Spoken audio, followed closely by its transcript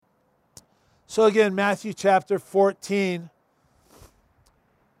So again, Matthew chapter 14,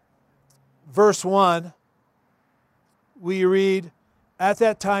 verse 1, we read, "At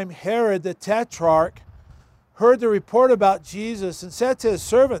that time Herod the Tetrarch heard the report about Jesus and said to his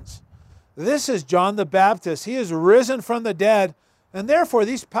servants, 'This is John the Baptist. He is risen from the dead, and therefore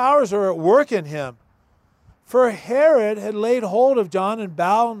these powers are at work in him.' For Herod had laid hold of John and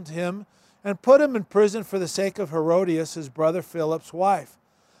bound him and put him in prison for the sake of Herodias, his brother Philip's wife,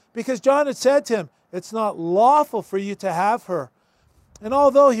 because John had said to him, 'It's not lawful for you to have her.' And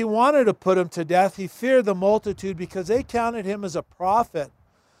although he wanted to put him to death, he feared the multitude because they counted him as a prophet.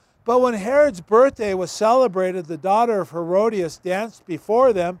 But when Herod's birthday was celebrated, the daughter of Herodias danced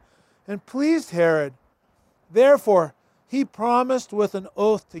before them and pleased Herod. Therefore, he promised with an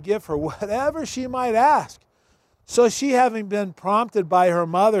oath to give her whatever she might ask. So she, having been prompted by her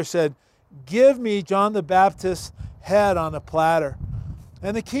mother, said, 'Give me John the Baptist's head on a platter.'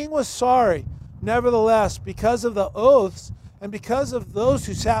 And the king was sorry. Nevertheless, because of the oaths and because of those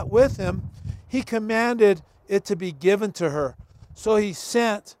who sat with him, he commanded it to be given to her. So he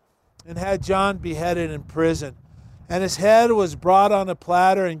sent and had John beheaded in prison. And his head was brought on a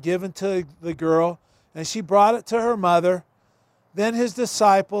platter and given to the girl, and she brought it to her mother. Then his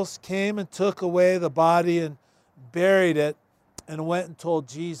disciples came and took away the body and buried it and went and told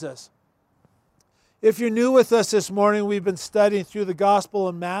Jesus." If you're new with us this morning, we've been studying through the Gospel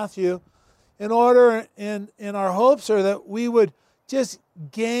of Matthew in order, and our hopes are that we would just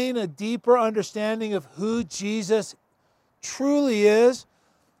gain a deeper understanding of who Jesus truly is,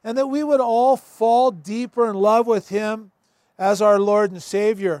 and that we would all fall deeper in love with him as our Lord and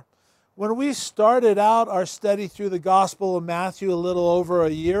Savior. When we started out our study through the Gospel of Matthew a little over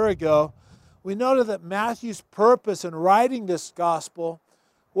a year ago, we noted that Matthew's purpose in writing this Gospel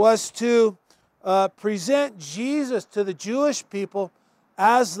was to present Jesus to the Jewish people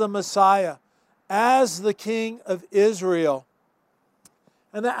as the Messiah, as the King of Israel.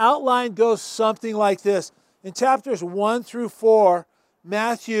 And the outline goes something like this. In chapters 1 through 4,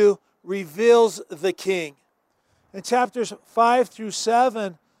 Matthew reveals the King. In chapters 5 through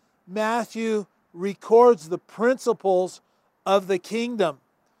 7, Matthew records the principles of the kingdom.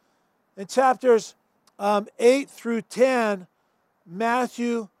 In chapters 8 through 10,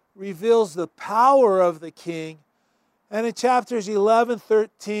 Matthew reveals the power of the King. And in chapters 11 through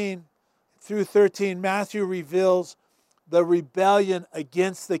 13, Matthew reveals the rebellion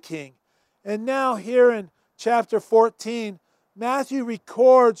against the King. And now here in chapter 14, Matthew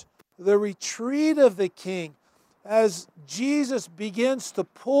records the retreat of the King as Jesus begins to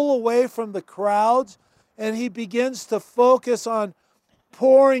pull away from the crowds, and he begins to focus on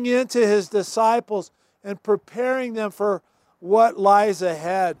pouring into his disciples and preparing them for what lies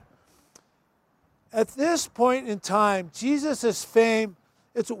ahead. At this point in time, Jesus' fame,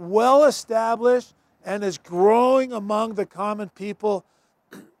 it's well established and is growing among the common people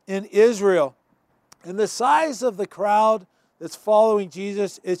in Israel. And the size of the crowd that's following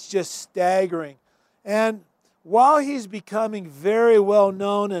Jesus, it's just staggering. And while he's becoming very well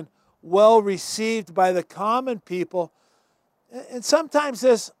known and well received by the common people, and sometimes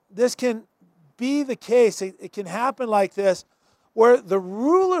this can be the case, it can happen like this, where the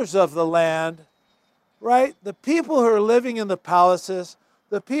rulers of the land, right, the people who are living in the palaces,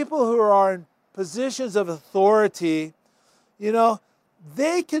 the people who are in positions of authority,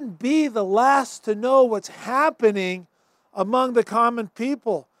 they can be the last to know what's happening among the common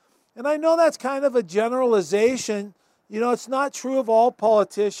people. And I know that's kind of a generalization. It's not true of all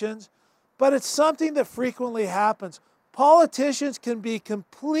politicians, but it's something that frequently happens. Politicians can be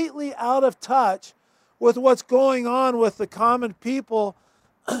completely out of touch with what's going on with the common people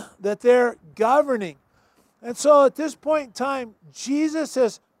that they're governing. And so at this point in time,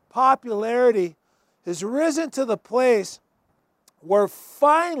 Jesus' popularity has risen to the place where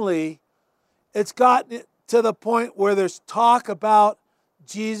finally it's gotten to the point where there's talk about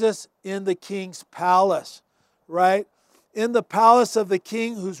Jesus in the king's palace, right? In the palace of the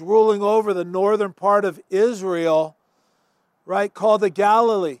king who's ruling over the northern part of Israel, right, called the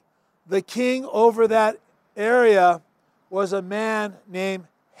Galilee. The king over that area was a man named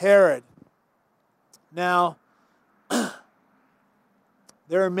Herod. Now,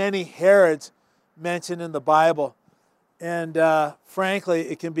 there are many Herods mentioned in the Bible, and frankly,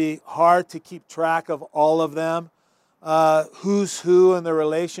 it can be hard to keep track of all of them, who's who and the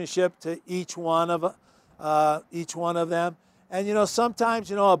relationship to each one of them. And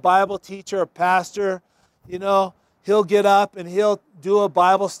sometimes a Bible teacher, a pastor, he'll get up and he'll do a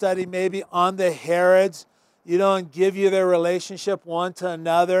Bible study maybe on the Herods, and give you their relationship one to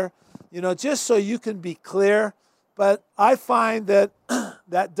another, just so you can be clear. But I find that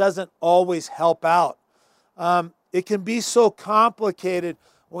that doesn't always help out. It can be so complicated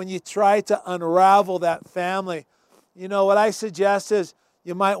when you try to unravel that family. You know, what I suggest is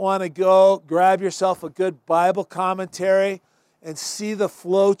you might want to go grab yourself a good Bible commentary and see the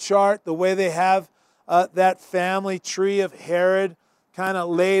flow chart, the way they have that family tree of Herod kind of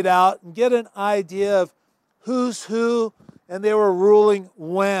laid out, and get an idea of who's who and they were ruling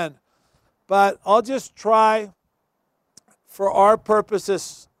when. But I'll just try, for our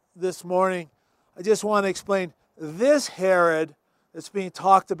purposes this morning, I just want to explain this Herod that's being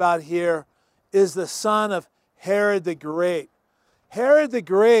talked about here is the son of Herod the Great. Herod the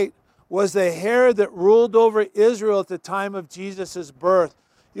Great was the Herod that ruled over Israel at the time of Jesus' birth.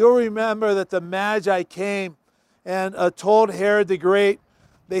 You'll remember that the Magi came and told Herod the Great,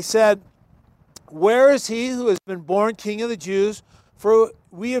 they said, "Where is he who has been born King of the Jews? For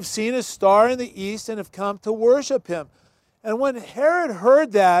we have seen his star in the east and have come to worship him." And when Herod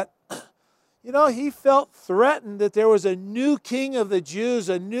heard that, you know, he felt threatened that there was a new king of the Jews,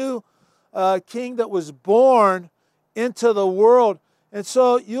 a new king that was born into the world. And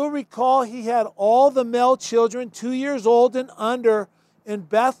so you'll recall he had all the male children 2 years old and under in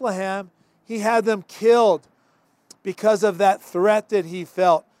Bethlehem. He had them killed because of that threat that he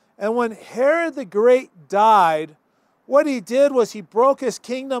felt. And when Herod the Great died, what he did was he broke his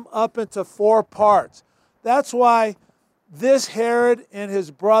kingdom up into 4 parts. That's why this Herod and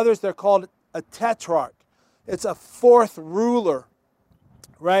his brothers, they're called a tetrarch. It's a 4th ruler,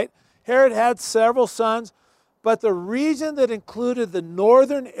 right? Herod had several sons, but the region that included the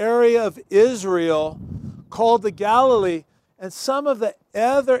northern area of Israel, called the Galilee, and some of the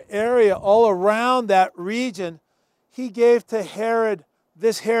other area all around that region, he gave to Herod,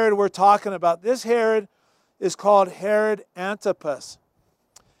 this Herod we're talking about. This Herod is called Herod Antipas.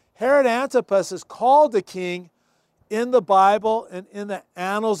 Herod Antipas is called the king in the Bible and in the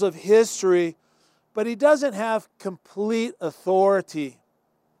annals of history, but he doesn't have complete authority.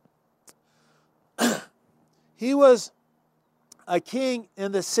 He was a king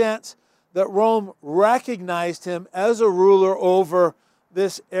in the sense that Rome recognized him as a ruler over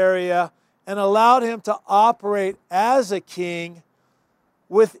this area and allowed him to operate as a king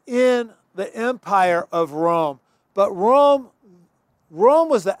within the empire of Rome. But Rome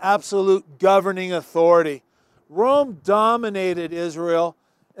was the absolute governing authority. Rome dominated Israel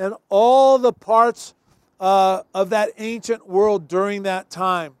and all the parts of that ancient world during that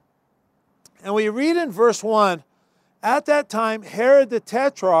time. And we read in verse 1, "At that time Herod the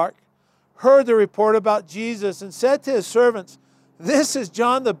Tetrarch heard the report about Jesus and said to his servants, 'This is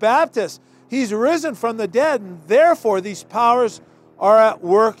John the Baptist. He's risen from the dead, and therefore these powers are at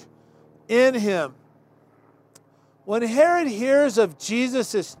work in him.'" When Herod hears of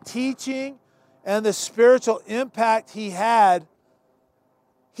Jesus' teaching and the spiritual impact he had,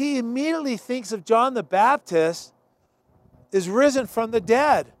 he immediately thinks of John the Baptist is risen from the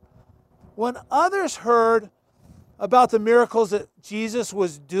dead. When others heard about the miracles that Jesus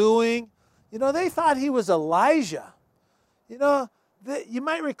was doing, you know, they thought he was Elijah. You know, you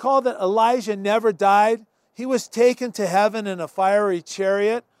might recall that Elijah never died. He was taken to heaven in a fiery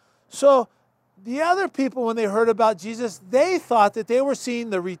chariot. So the other people, when they heard about Jesus, they thought that they were seeing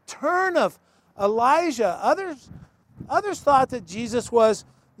the return of Elijah. Others thought that Jesus was,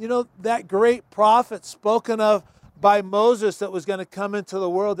 you know, that great prophet spoken of by Moses that was going to come into the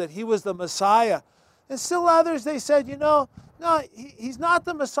world, that he was the Messiah. And still others, they said, you know, no, he's not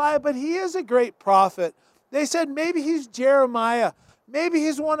the Messiah, but he is a great prophet. They said maybe he's Jeremiah. Maybe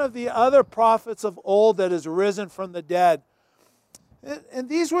he's one of the other prophets of old that has risen from the dead. And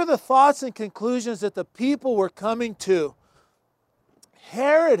these were the thoughts and conclusions that the people were coming to.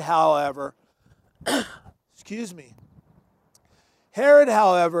 Herod, however, Herod,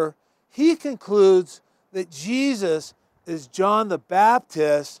 however, he concludes that Jesus is John the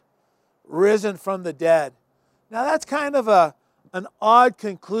Baptist risen from the dead. Now that's kind of an odd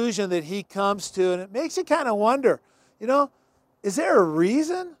conclusion that he comes to, and it makes you kind of wonder, you know, is there a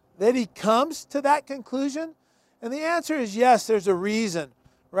reason that he comes to that conclusion? And the answer is yes, there's a reason,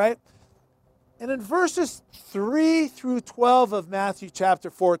 right? And in verses 3 through 12 of Matthew chapter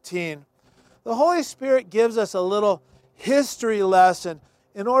 14, the Holy Spirit gives us a little history lesson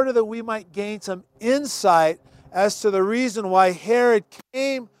in order that we might gain some insight as to the reason why Herod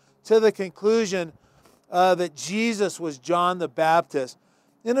came to the conclusion that Jesus was John the Baptist.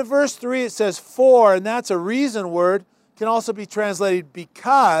 And in verse 3 it says, "For," and that's a reason word, can also be translated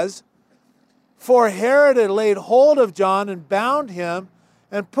because, "For Herod had laid hold of John and bound him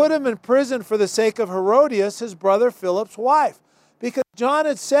and put him in prison for the sake of Herodias, his brother Philip's wife. Because John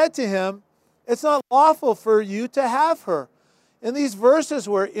had said to him, 'It's not lawful for you to have her.' In these verses,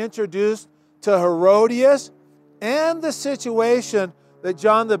 we're introduced to Herodias and the situation that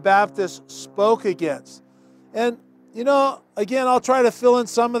John the Baptist spoke against. And, again, I'll try to fill in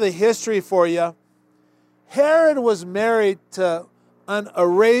some of the history for you. Herod was married to an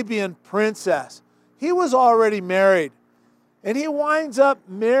Arabian princess. He was already married. And he winds up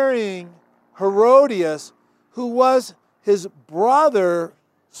marrying Herodias, who was his brother's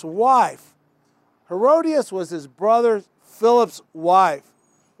wife. Herodias was his brother Philip's wife,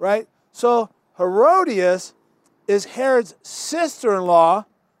 right? So Herodias is Herod's sister-in-law,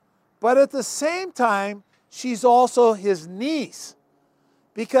 but at the same time, she's also his niece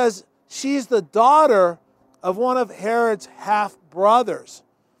because she's the daughter of one of Herod's half-brothers.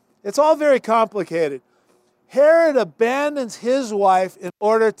 It's all very complicated. Herod abandons his wife in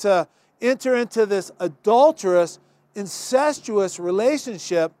order to enter into this adulterous, incestuous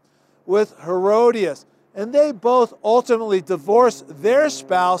relationship with Herodias. And they both ultimately divorce their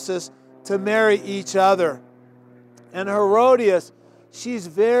spouses to marry each other. And Herodias, she's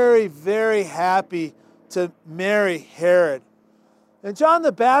very, very happy to marry Herod. And John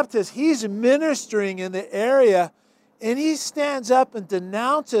the Baptist, he's ministering in the area, and he stands up and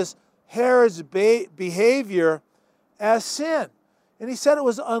denounces Herod's behavior as sin. And he said it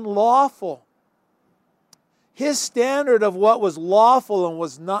was unlawful. His standard of what was lawful and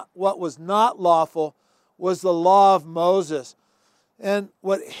what was not lawful was the law of Moses. And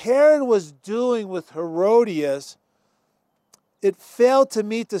what Herod was doing with Herodias, it failed to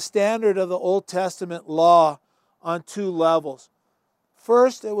meet the standard of the Old Testament law on two levels.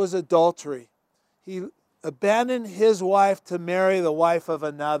 First, it was adultery. He abandoned his wife to marry the wife of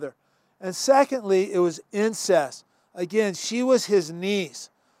another. And secondly, it was incest. Again, she was his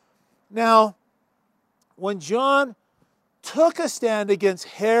niece. Now, when John took a stand against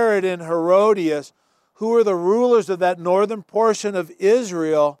Herod and Herodias, who were the rulers of that northern portion of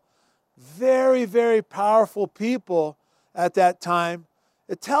Israel, very, very powerful people at that time,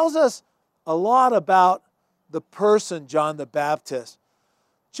 it tells us a lot about the person John the Baptist.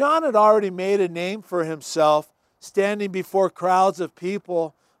 John had already made a name for himself, standing before crowds of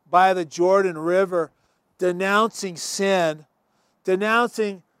people by the Jordan River, denouncing sin,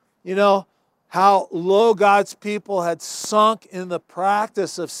 denouncing, how low God's people had sunk in the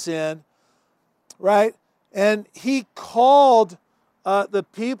practice of sin, right? And he called the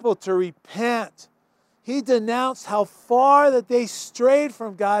people to repent. He denounced how far that they strayed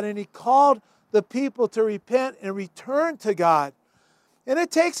from God, and he called the people to repent and return to God. And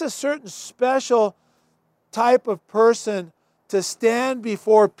it takes a certain special type of person to stand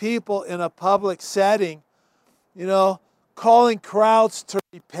before people in a public setting, calling crowds to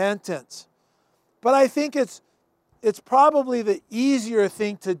repentance. But I think it's probably the easier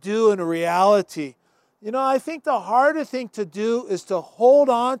thing to do in reality. I think the harder thing to do is to hold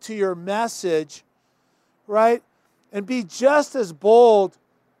on to your message, right? And be just as bold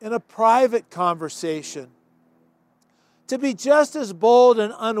in a private conversation. To be just as bold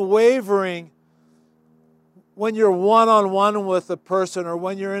and unwavering when you're one-on-one with a person or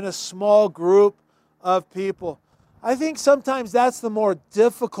when you're in a small group of people. I think sometimes that's the more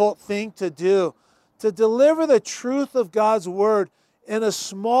difficult thing to do, to deliver the truth of God's word in a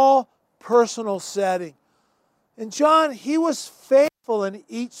small personal setting. And John, he was faithful in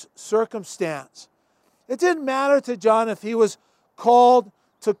each circumstance. It didn't matter to John if he was called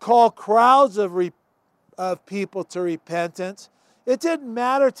to call crowds of people to repentance. It didn't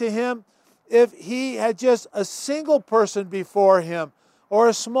matter to him if he had just a single person before him or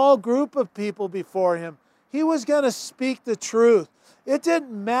a small group of people before him. He was going to speak the truth. It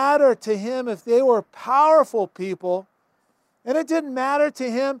didn't matter to him if they were powerful people, and it didn't matter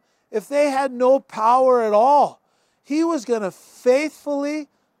to him if they had no power at all. He was going to faithfully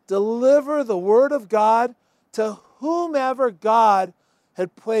deliver the word of God to whomever God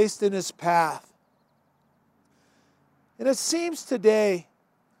had placed in his path. And it seems today,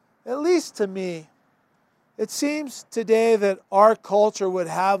 at least to me, it seems today that our culture would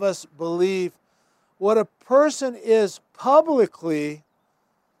have us believe what a person is publicly,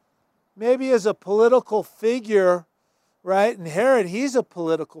 maybe as a political figure, right? And Herod, he's a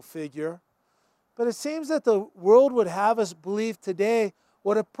political figure. But it seems that the world would have us believe today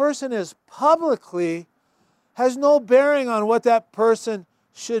what a person is publicly has no bearing on what that person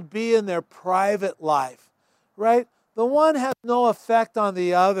should be in their private life, right? The one has no effect on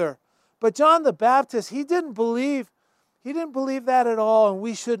the other. But John the Baptist, he didn't believe that at all, and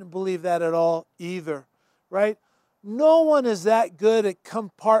we shouldn't believe that at all either, right? No one is that good at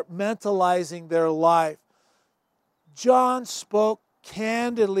compartmentalizing their life. John spoke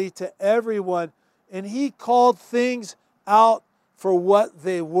candidly to everyone, and he called things out for what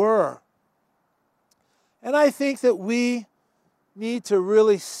they were. And I think that we need to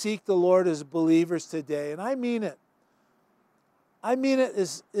really seek the Lord as believers today. And I mean it. I mean it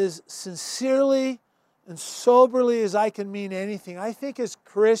as sincerely and soberly as I can mean anything. I think as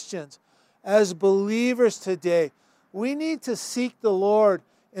Christians, as believers today, we need to seek the Lord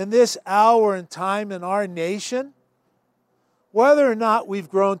in this hour and time in our nation, whether or not we've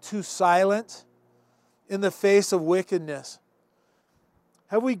grown too silent in the face of wickedness.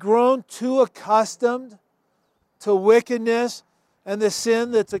 Have we grown too accustomed to wickedness and the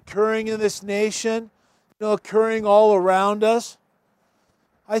sin that's occurring in this nation, occurring all around us?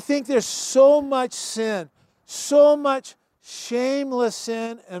 I think there's so much sin, so much shameless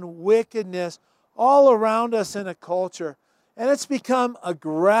sin and wickedness all around us in a culture. And it's become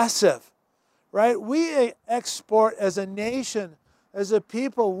aggressive, right? We export as a nation, as a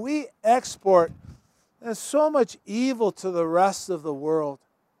people, we export so much evil to the rest of the world.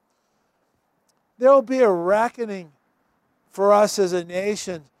 There will be a reckoning for us as a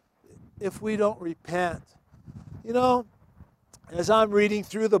nation if we don't repent. As I'm reading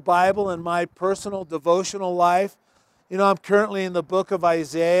through the Bible in my personal devotional life, I'm currently in the book of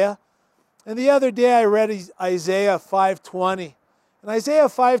Isaiah. And the other day I read Isaiah 5:20. And Isaiah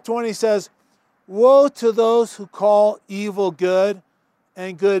 5:20 says, "Woe to those who call evil good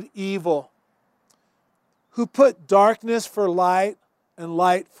and good evil, who put darkness for light and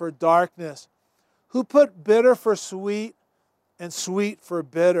light for darkness, who put bitter for sweet and sweet for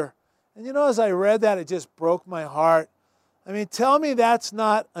bitter." And as I read that, it just broke my heart. I mean, tell me that's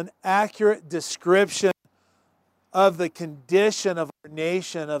not an accurate description of the condition of our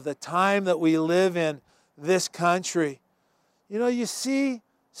nation, of the time that we live in this country. You see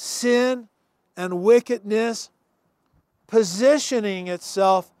sin and wickedness positioning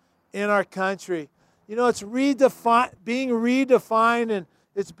itself in our country. It's being redefined and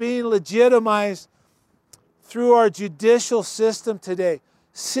it's being legitimized through our judicial system today.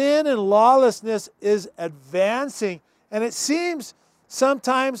 Sin and lawlessness is advancing, and it seems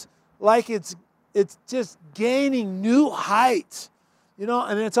sometimes like it's just gaining new heights,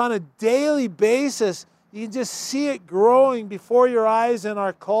 and it's on a daily basis. You can just see it growing before your eyes in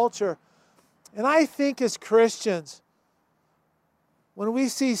our culture. And I think as Christians, when we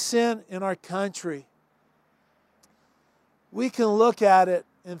see sin in our country, we can look at it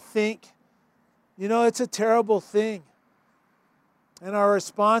and think, it's a terrible thing. And our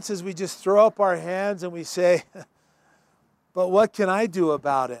response is we just throw up our hands and we say, but what can I do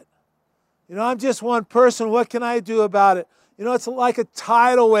about it? I'm just one person. What can I do about it? It's like a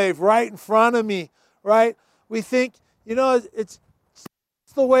tidal wave right in front of me, right? We think, it's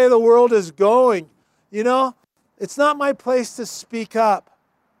the way the world is going. It's not my place to speak up.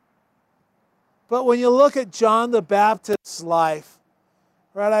 But when you look at John the Baptist's life,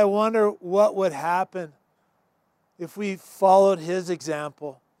 right, I wonder what would happen if we followed his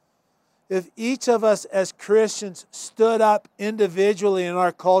example. If each of us as Christians stood up individually in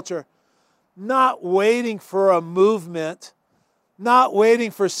our culture, not waiting for a movement, not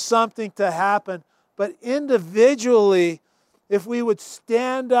waiting for something to happen, but individually, if we would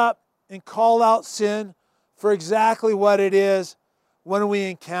stand up and call out sin for exactly what it is when we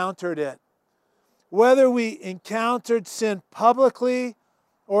encountered it. Whether we encountered sin publicly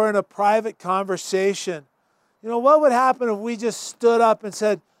or in a private conversation. What would happen if we just stood up and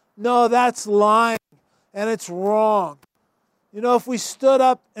said, no, that's lying and it's wrong? If we stood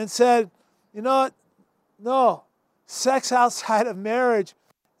up and said, no, sex outside of marriage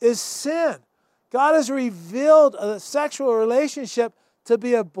is sin. God has revealed a sexual relationship to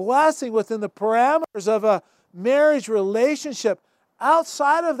be a blessing within the parameters of a marriage relationship.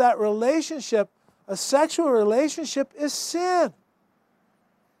 Outside of that relationship, a sexual relationship is sin.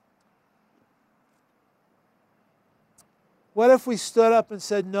 What if we stood up and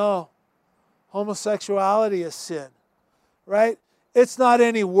said, no, homosexuality is sin, right? It's not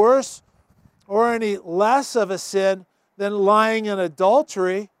any worse or any less of a sin than lying in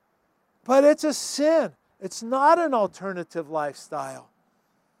adultery, but it's a sin. It's not an alternative lifestyle.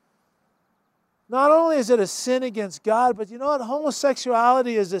 Not only is it a sin against God, but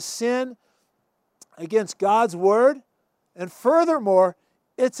homosexuality is a sin against God's word. And furthermore,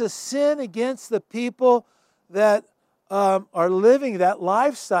 it's a sin against the people that are living that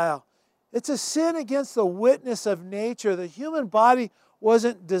lifestyle. It's a sin against the witness of nature. The human body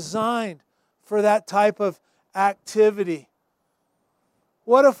wasn't designed for that type of activity.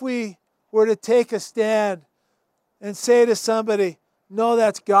 What if we were to take a stand and say to somebody, no,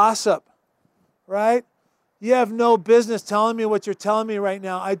 that's gossip, right? You have no business telling me what you're telling me right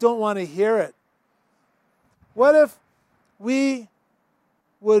now. I don't want to hear it. What if we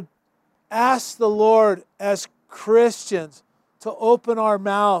would ask the Lord as Christians to open our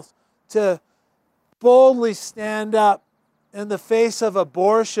mouth, to boldly stand up in the face of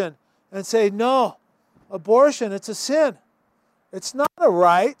abortion and say, no, abortion, it's a sin. It's not a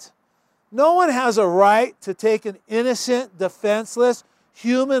right. No one has a right to take an innocent, defenseless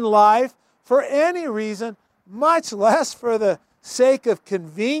human life for any reason, much less for the sake of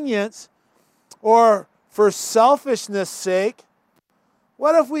convenience or for selfishness' sake.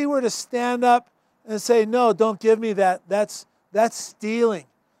 What if we were to stand up and say, no, don't give me that. That's stealing.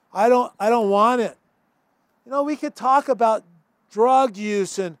 I don't want it. You know, we could talk about drug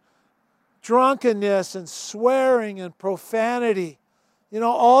use and drunkenness and swearing and profanity. You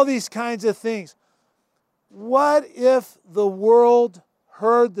know, all these kinds of things. What if the world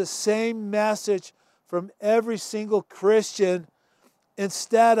heard the same message from every single Christian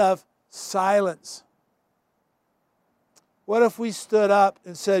instead of silence? What if we stood up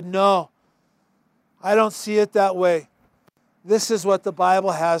and said, no, I don't see it that way. This is what the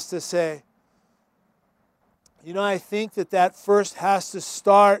Bible has to say. You know, I think that first has to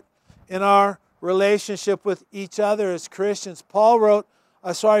start in our relationship with each other as Christians. Peter wrote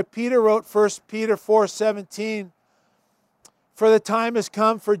 1 Peter 4:17, for the time has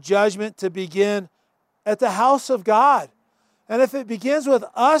come for judgment to begin at the house of God. And if it begins with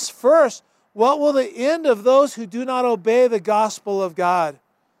us first, what will the end of those who do not obey the gospel of God?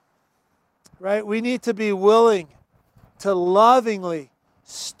 Right? We need to be willing to lovingly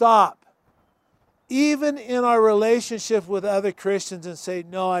stop, even in our relationship with other Christians, and say,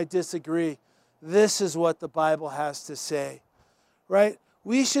 no, I disagree. This is what the Bible has to say. Right?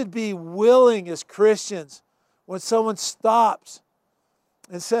 We should be willing as Christians when someone stops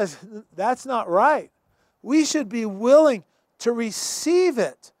and says, that's not right. We should be willing to receive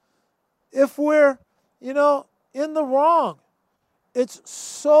it if we're, in the wrong. It's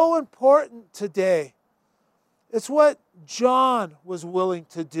so important today. It's what John was willing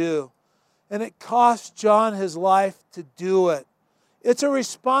to do. And it cost John his life to do it. It's a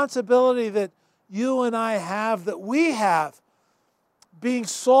responsibility that you and I have, that we have, being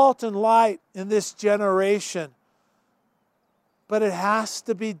salt and light in this generation. But it has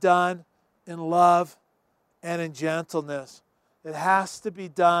to be done in love and in gentleness. It has to be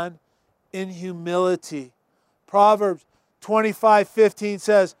done in humility. Proverbs 25:15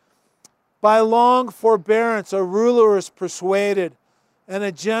 says, by long forbearance a ruler is persuaded, and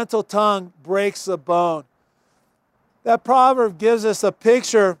a gentle tongue breaks the bone. That proverb gives us a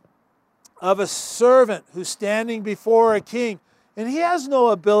picture of a servant who's standing before a king, and he has no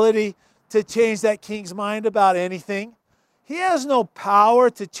ability to change that king's mind about anything. He has no power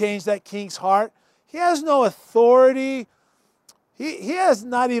to change that king's heart. He has no authority. He has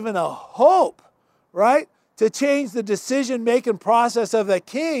not even a hope, right, to change the decision-making process of that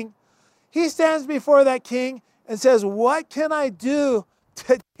king. He stands before that king and says, what can I do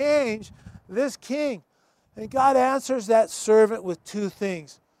to change this king? And God answers that servant with two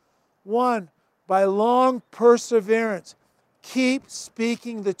things. One, by long perseverance, keep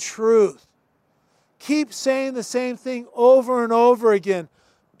speaking the truth. Keep saying the same thing over and over again.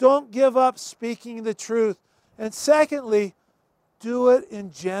 Don't give up speaking the truth. And secondly, do it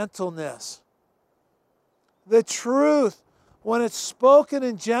in gentleness. The truth, when it's spoken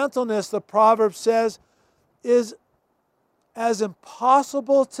in gentleness, the proverb says, is as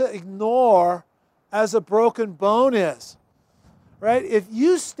impossible to ignore as a broken bone is. Right? If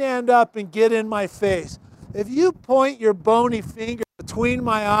you stand up and get in my face, if you point your bony finger between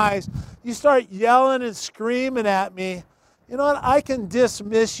my eyes, you start yelling and screaming at me, you know what? I can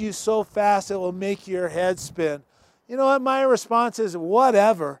dismiss you so fast it will make your head spin. You know what? My response is,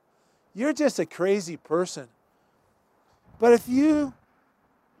 whatever. You're just a crazy person. But if you,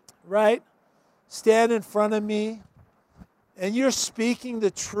 right, stand in front of me and you're speaking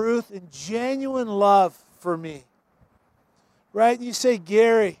the truth in genuine love for me, right? And you say,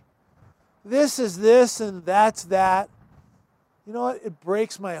 Gary, this is this and that's that. You know what? It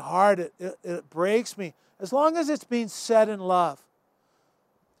breaks my heart. It breaks me. As long as it's being said in love.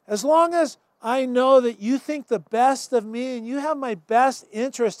 As long as I know that you think the best of me and you have my best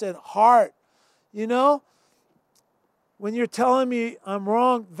interest at heart. You know, when you're telling me I'm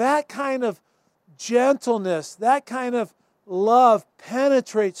wrong, that kind of gentleness, that kind of love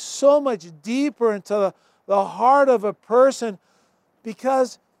penetrates so much deeper into the heart of a person,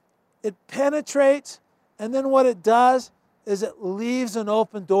 because it penetrates, and then what it does is it leaves an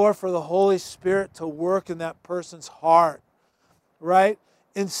open door for the Holy Spirit to work in that person's heart, right?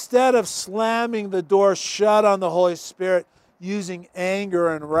 Instead of slamming the door shut on the Holy Spirit using anger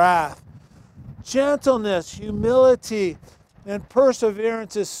and wrath. Gentleness, humility, And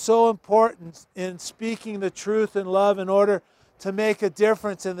perseverance is so important in speaking the truth in love in order to make a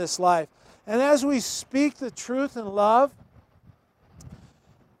difference in this life. And as we speak the truth in love,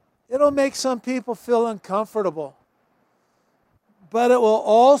 it'll make some people feel uncomfortable. But it will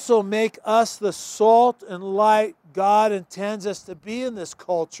also make us the salt and light God intends us to be in this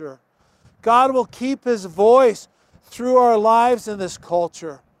culture. God will keep His voice through our lives in this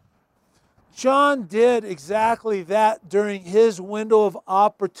culture. John did exactly that during his window of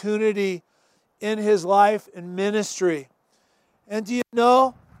opportunity in his life and ministry. And do you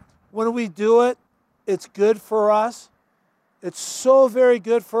know, when we do it, it's good for us. It's so very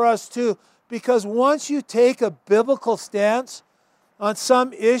good for us too, because once you take a biblical stance on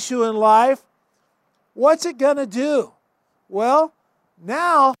some issue in life, what's it going to do? Well,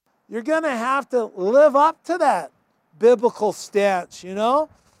 now you're going to have to live up to that biblical stance, you know?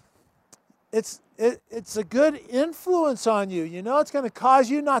 It's a good influence on you, you know? It's going to cause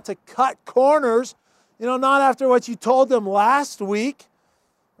you not to cut corners, you know, not after what you told them last week,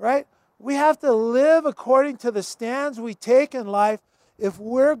 right? We have to live according to the stands we take in life if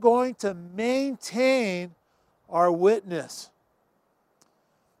we're going to maintain our witness.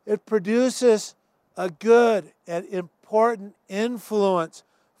 It produces a good and important influence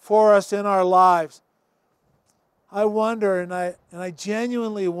for us in our lives. I wonder, and I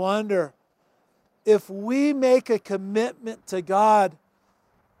genuinely wonder, if we make a commitment to God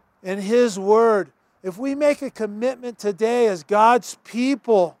and His Word, if we make a commitment today as God's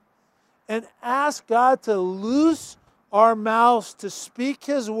people and ask God to loose our mouths to speak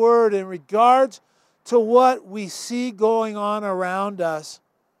His Word in regards to what we see going on around us,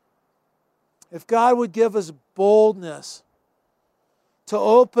 if God would give us boldness to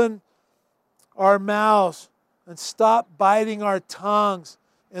open our mouths and stop biting our tongues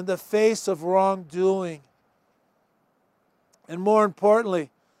in the face of wrongdoing. And more importantly,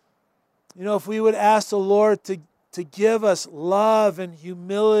 you know, if we would ask the Lord to give us love and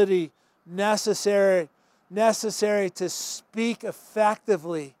humility necessary to speak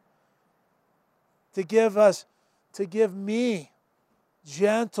effectively, to give me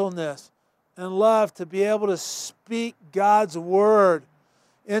gentleness and love to be able to speak God's word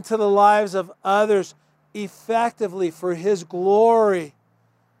into the lives of others effectively for His glory.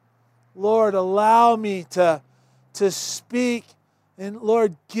 Lord, allow me to speak, and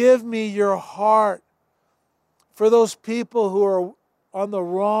Lord, give me your heart for those people who are on the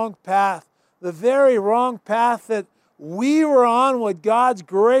wrong path, the very wrong path that we were on when God's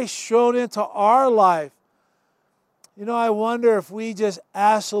grace showed into our life. You know, I wonder if we just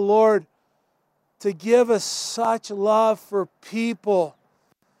ask the Lord to give us such love for people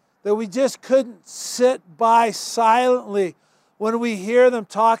that we just couldn't sit by silently when we hear them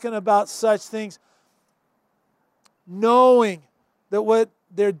talking about such things, knowing that what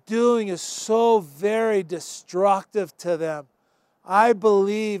they're doing is so very destructive to them. I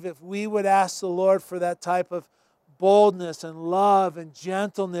believe if we would ask the Lord for that type of boldness and love and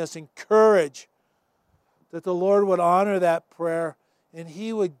gentleness and courage, that the Lord would honor that prayer and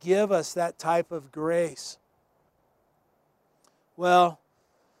He would give us that type of grace. Well,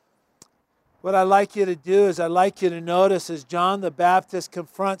 what I'd like you to do is I'd like you to notice as John the Baptist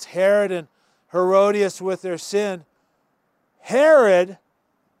confronts Herod and Herodias with their sin, Herod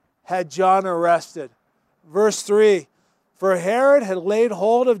had John arrested. Verse 3, for Herod had laid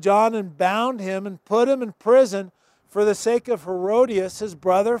hold of John and bound him and put him in prison for the sake of Herodias, his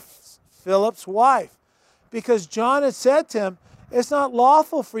brother Philip's wife, because John had said to him, it's not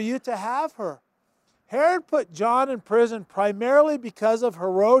lawful for you to have her. Herod put John in prison primarily because of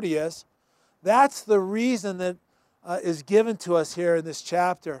Herodias. That's the reason that is given to us here in this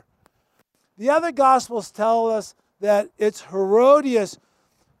chapter. The other Gospels tell us that it's Herodias.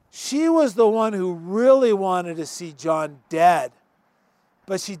 She was the one who really wanted to see John dead,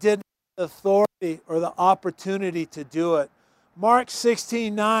 but she didn't have the authority or the opportunity to do it. Mark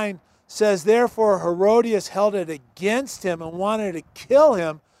 16:9 says, therefore Herodias held it against him and wanted to kill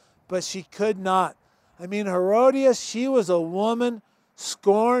him, but she could not. I mean, Herodias, she was a woman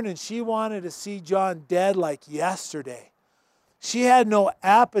scorned, and she wanted to see John dead like yesterday. She had no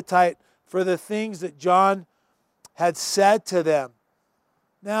appetite for the things that John had said to them.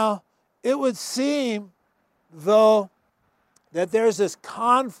 Now, it would seem, though, that there's this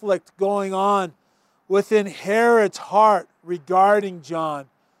conflict going on within Herod's heart regarding John.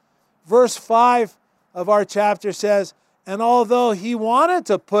 Verse 5 of our chapter says, and although he wanted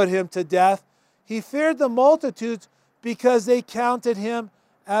to put him to death, he feared the multitudes because they counted him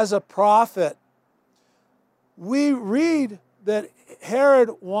as a prophet. We read that Herod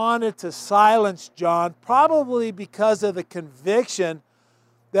wanted to silence John, probably because of the conviction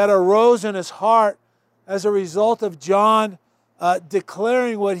that arose in his heart as a result of John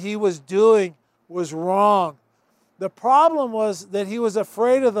declaring what he was doing was wrong. The problem was that he was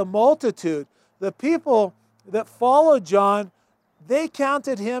afraid of the multitude. The people that followed John, they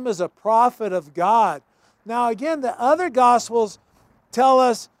counted him as a prophet of God. Now again, the other Gospels tell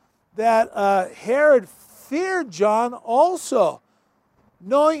us that Herod feared John also,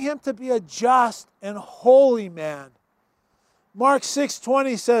 knowing him to be a just and holy man. Mark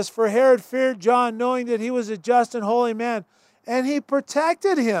 6:20 says, "For Herod feared John, knowing that he was a just and holy man, and he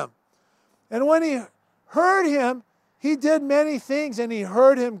protected him. And when he heard him, he did many things, and he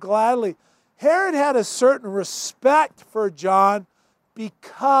heard him gladly." Herod had a certain respect for John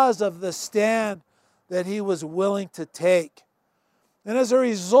because of the stand that he was willing to take. And as a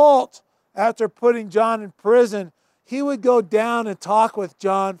result, after putting John in prison, he would go down and talk with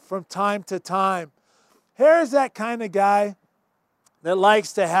John from time to time. Here's that kind of guy that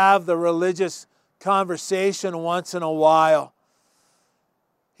likes to have the religious conversation once in a while.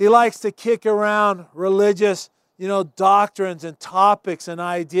 He likes to kick around religious, doctrines and topics and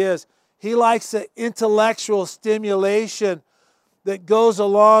ideas. He likes the intellectual stimulation that goes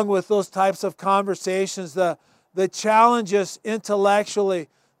along with those types of conversations, the challenges intellectually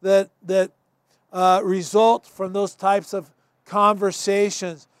that result from those types of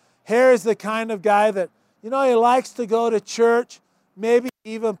conversations. Here's the kind of guy that, he likes to go to church, maybe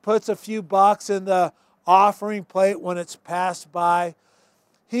even puts a few bucks in the offering plate when it's passed by.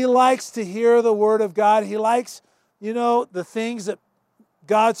 He likes to hear the Word of God. He likes, the things that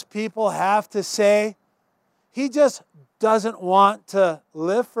God's people have to say. He just doesn't want to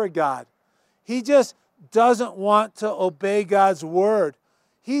live for God. He just doesn't want to obey God's Word.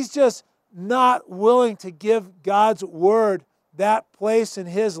 He's just not willing to give God's Word that place in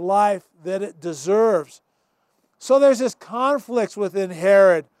his life that it deserves. So there's this conflict within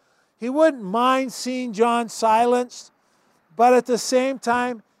Herod. He wouldn't mind seeing John silenced, but at the same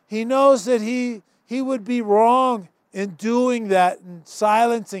time, he knows that he would be wrong in doing that and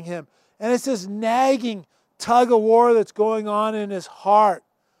silencing him. And it's this nagging tug of war that's going on in his heart.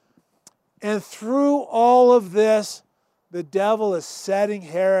 And through all of this, the devil is setting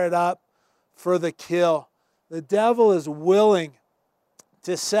Herod up for the kill. The devil is willing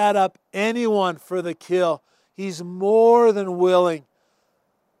to set up anyone for the kill. He's more than willing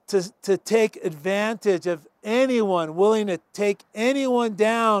to take advantage of anyone, willing to take anyone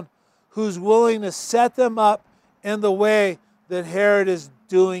down who's willing to set them up in the way that Herod is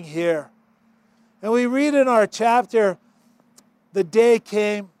doing here. And we read in our chapter, the day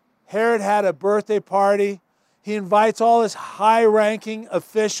came, Herod had a birthday party. He invites all his high-ranking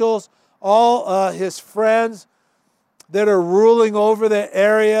officials, all his friends that are ruling over the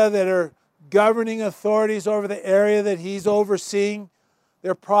area, that are governing authorities over the area that he's overseeing.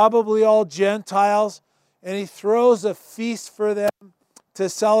 They're probably all Gentiles. And he throws a feast for them to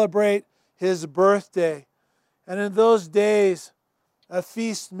celebrate his birthday. And in those days, a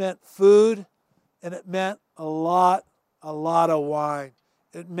feast meant food, and it meant a lot of wine.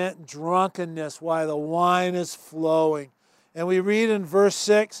 It meant drunkenness while the wine is flowing. And we read in verse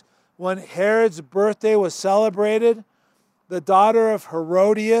 6, when Herod's birthday was celebrated, the daughter of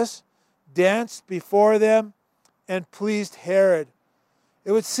Herodias danced before them and pleased Herod.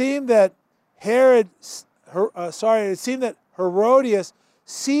 It would seem that Herodias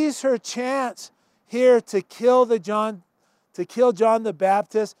sees her chance here to kill John the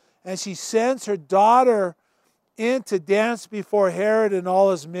Baptist, and she sends her daughter in to dance before Herod and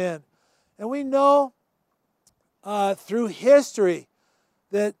all his men. And we know through history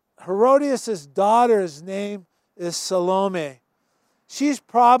that Herodias' daughter's name is Salome. She's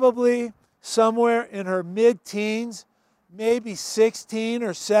probably somewhere in her mid-teens, maybe 16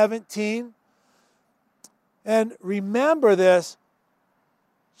 or 17. And remember this,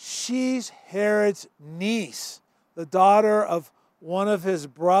 she's Herod's niece, the daughter of one of his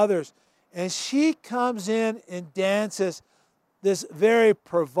brothers. And she comes in and dances this very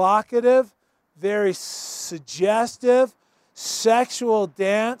provocative, very suggestive, sexual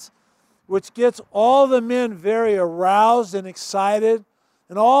dance, which gets all the men very aroused and excited.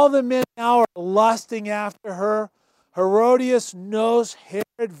 And all the men now are lusting after her. Herodias knows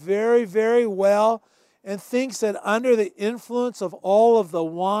Herod very, very well and thinks that under the influence of all of the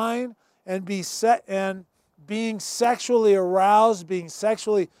wine and being sexually aroused, being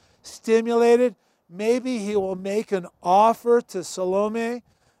sexually stimulated, maybe he will make an offer to Salome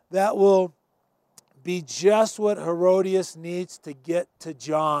that will be just what Herodias needs to get to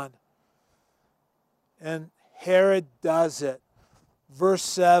John. And Herod does it. Verse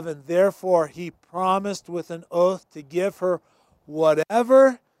 7, therefore he promised with an oath to give her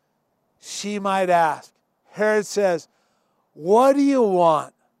whatever she might ask. Herod says, what do you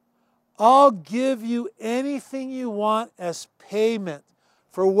want? I'll give you anything you want as payment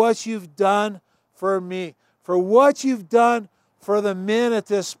for what you've done for me, for what you've done for the men at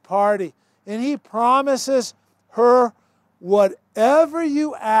this party. And he promises her whatever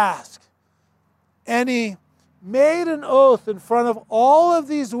you ask. And he made an oath in front of all of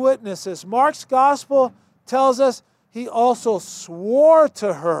these witnesses. Mark's gospel tells us he also swore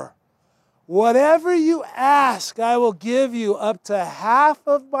to her, whatever you ask, I will give you up to half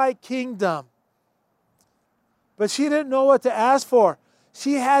of my kingdom. But she didn't know what to ask for.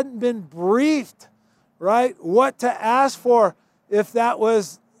 She hadn't been briefed, right, what to ask for if that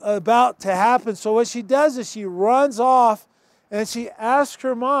was about to happen. So what she does is she runs off and she asks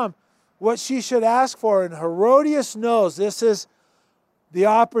her mom what she should ask for. And Herodias knows this is the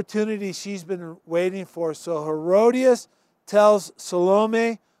opportunity she's been waiting for. So Herodias tells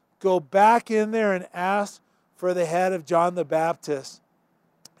Salome, go back in there and ask for the head of John the Baptist.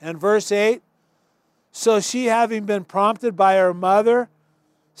 And verse 8, so she, having been prompted by her mother,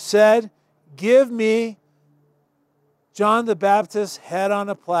 said, give me John the Baptist's head on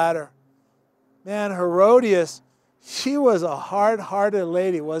a platter. Man, Herodias, she was a hard-hearted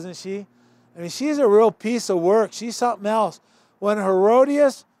lady, wasn't she? I mean, she's a real piece of work. She's something else. When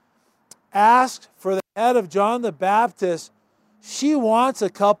Herodias asked for the head of John the Baptist, she wants a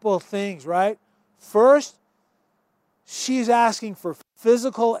couple of things, right? First, she's asking for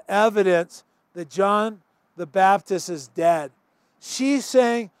physical evidence that John the Baptist is dead. She's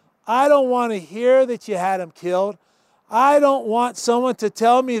saying, I don't want to hear that you had him killed. I don't want someone to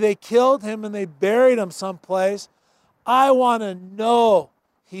tell me they killed him and they buried him someplace. I want to know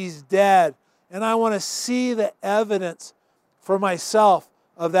he's dead. And I want to see the evidence for myself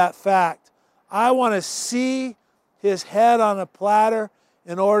of that fact. I want to see his head on a platter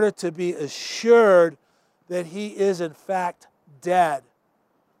in order to be assured that he is in fact dead.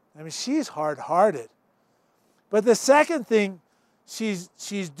 I mean, she's hard-hearted. But the second thing she's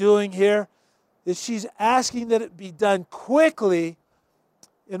doing here is she's asking that it be done quickly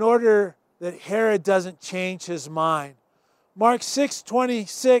in order that Herod doesn't change his mind. Mark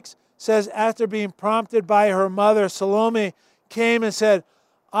 6:26 says, after being prompted by her mother, Salome came and said,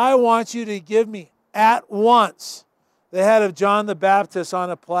 I want you to give me at once the head of John the Baptist on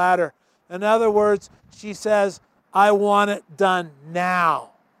a platter. In other words, she says, I want it done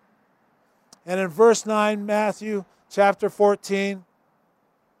now. And in verse 9, Matthew chapter 14,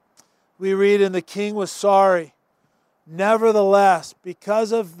 we read, and the king was sorry. Nevertheless,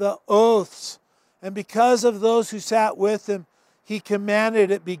 because of the oaths and because of those who sat with him, he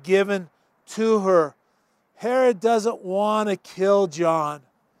commanded it be given to her. Herod doesn't want to kill John,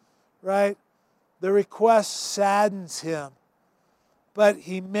 right? The request saddens him. But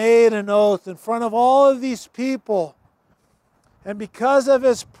he made an oath in front of all of these people. And because of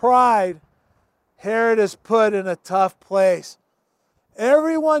his pride, Herod is put in a tough place.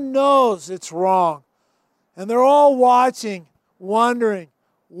 Everyone knows it's wrong. And they're all watching, wondering,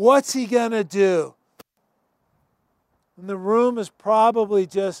 what's he going to do? And the room is probably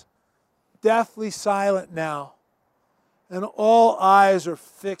just deathly silent now. And all eyes are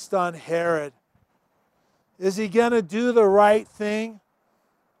fixed on Herod. Is he going to do the right thing?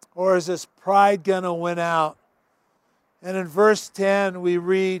 Or is his pride going to win out? And in verse 10 we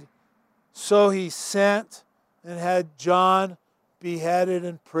read, so he sent and had John beheaded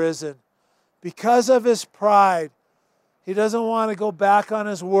in prison. Because of his pride, he doesn't want to go back on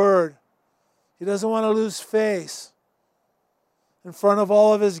his word. He doesn't want to lose face in front of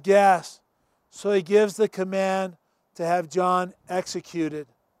all of his guests. So he gives the command to have John executed.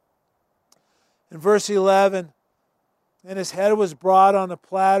 In verse 11, and his head was brought on a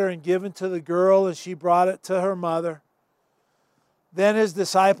platter and given to the girl, and she brought it to her mother. Then his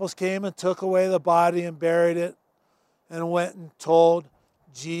disciples came and took away the body and buried it and went and told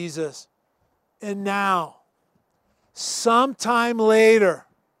Jesus. And now, sometime later,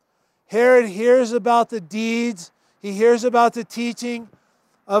 Herod hears about the deeds, he hears about the teaching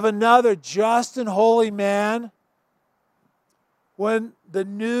of another just and holy man. When the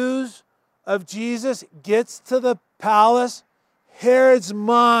news of Jesus gets to the palace, Herod's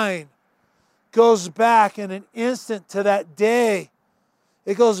mind goes back in an instant to that day.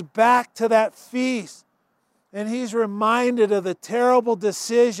 It goes back to that feast. And he's reminded of the terrible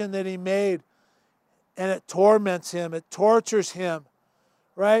decision that he made. And it torments him. It tortures him.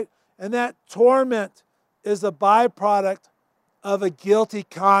 Right? And that torment is the byproduct of a guilty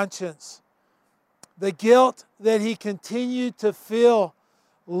conscience. the guilt that he continued to feel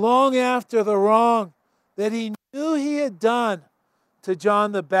long after the wrong that he knew he had done to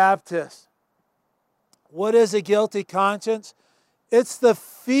John the Baptist. What is a guilty conscience? It's the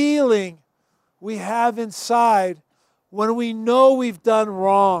feeling we have inside when we know we've done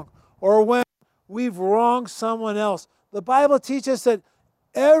wrong or when we've wronged someone else. The Bible teaches that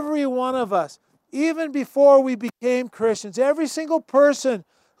every one of us, even before we became Christians, every single person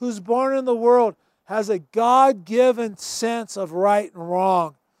who's born in the world has a God-given sense of right and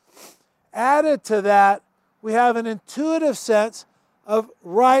wrong. Added to that, we have an intuitive sense of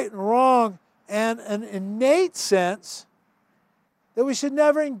right and wrong and an innate sense that we should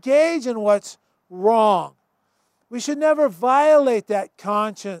never engage in what's wrong. We should never violate that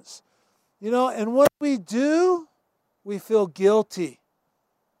conscience. And when we do, we feel guilty.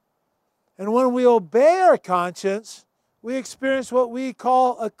 And when we obey our conscience, we experience what we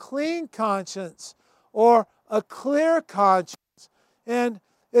call a clean conscience or a clear conscience. And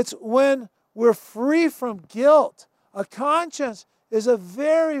it's when we're free from guilt. A conscience is a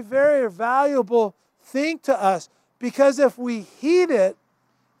very, very valuable thing to us because if we heed it,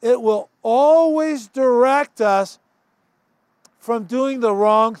 it will always direct us from doing the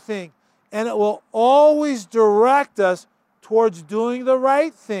wrong thing. And it will always direct us towards doing the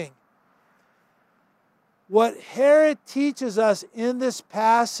right thing. What Herod teaches us in this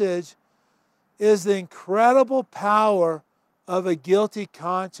passage is the incredible power of a guilty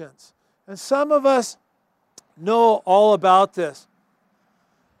conscience. And some of us know all about this.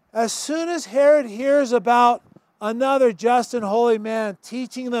 As soon as Herod hears about another just and holy man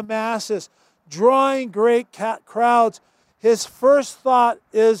teaching the masses, drawing great crowds, his first thought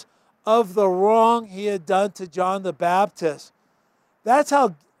is of the wrong he had done to John the Baptist. That's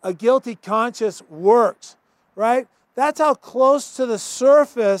how a guilty conscience works, right? That's how close to the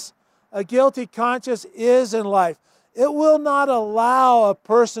surface a guilty conscience is in life. It will not allow a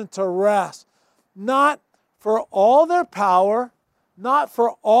person to rest, not for all their power, not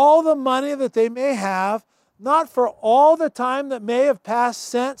for all the money that they may have, not for all the time that may have passed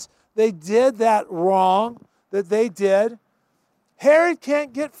since they did that wrong that they did. Herod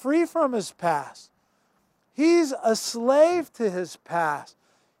can't get free from his past. He's a slave to his past.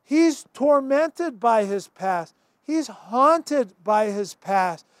 He's tormented by his past. He's haunted by his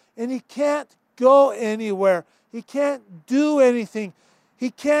past. And he can't go anywhere. He can't do anything. He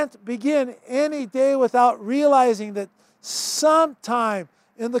can't begin any day without realizing that sometime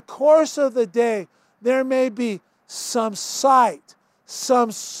in the course of the day, there may be some sight,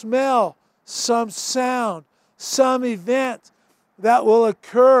 some smell, some sound, some event that will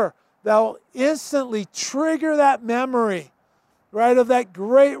occur that will instantly trigger that memory, right, of that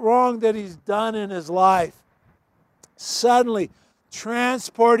great wrong that he's done in his life. Suddenly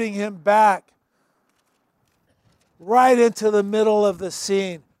transporting him back right into the middle of the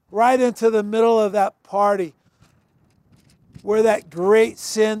scene, right into the middle of that party where that great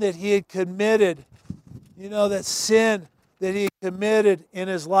sin that he had committed, that sin that he committed in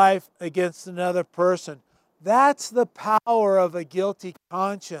his life against another person. That's the power of a guilty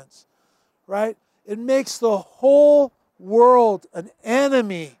conscience, right? It makes the whole world an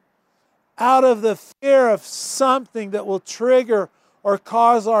enemy out of the fear of something that will trigger or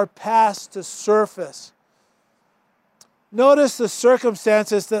cause our past to surface. Notice the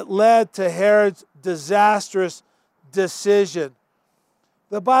circumstances that led to Herod's disastrous decision.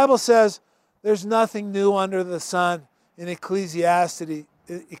 The Bible says there's nothing new under the sun in Ecclesiastes.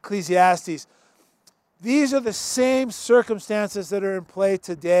 These are the same circumstances that are in play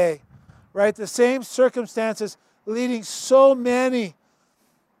today, right? The same circumstances leading so many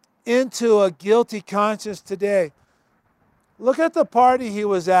into a guilty conscience today. Look at the party he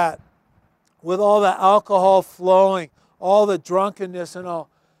was at with all the alcohol flowing, all the drunkenness and all.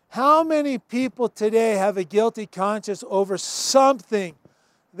 How many people today have a guilty conscience over something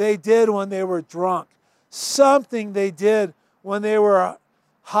they did when they were drunk, something they did when they were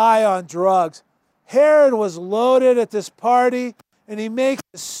high on drugs? Herod was loaded at this party, and he makes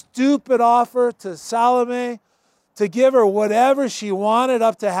a stupid offer to Salome to give her whatever she wanted,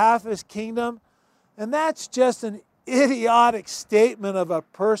 up to half his kingdom. And that's just an idiotic statement of a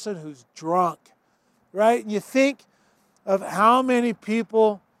person who's drunk, right? And you think of how many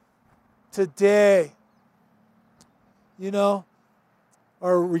people today,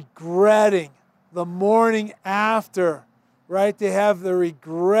 are regretting the morning after, right? They have the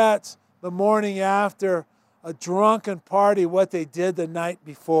regrets the morning after a drunken party, what they did the night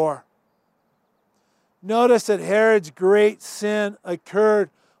before. Notice that Herod's great sin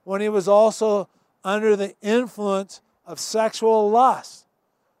occurred when he was also under the influence of sexual lust,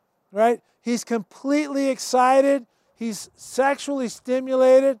 right? He's completely excited. He's sexually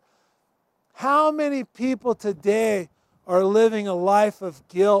stimulated. How many people today are living a life of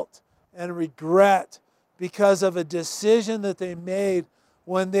guilt and regret because of a decision that they made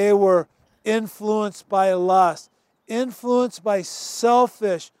when they were influenced by lust, influenced by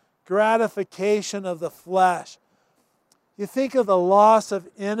selfish gratification of the flesh? You think of the loss of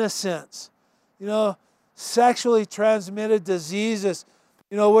innocence, sexually transmitted diseases,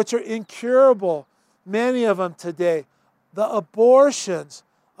 which are incurable, many of them today. The abortions,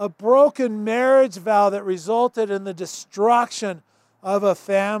 a broken marriage vow that resulted in the destruction of a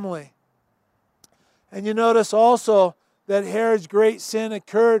family. And you notice also that Herod's great sin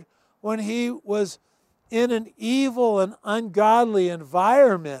occurred when he was in an evil and ungodly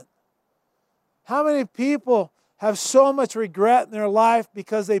environment. How many people have so much regret in their life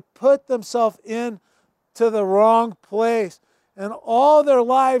because they put themselves into the wrong place? And all their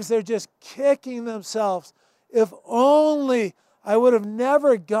lives, they're just kicking themselves. If only I would have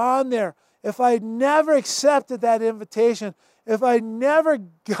never gone there. If I'd never accepted that invitation. If I'd never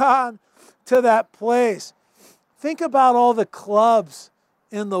gone to that place. Think about all the clubs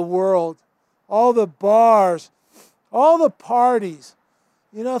in the world. All the bars. All the parties.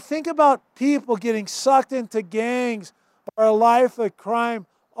 Think about people getting sucked into gangs or a life of crime.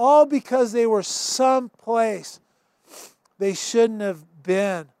 All because they were someplace they shouldn't have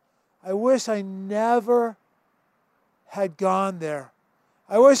been. I wish I never had gone there.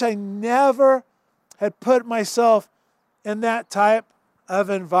 I wish I never had put myself in that type of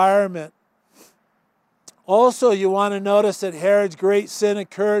environment. Also, you want to notice that Herod's great sin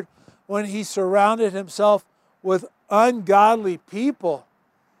occurred when he surrounded himself with ungodly people,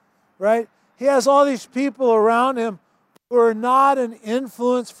 right? He has all these people around him who are not an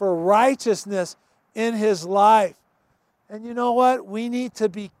influence for righteousness in his life. And you know what? We need to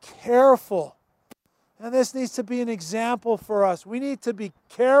be careful. And this needs to be an example for us. We need to be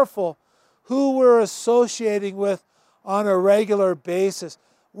careful who we're associating with on a regular basis.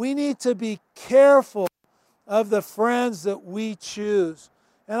 We need to be careful of the friends that we choose.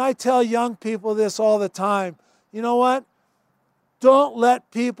 And I tell young people this all the time. You know what? Don't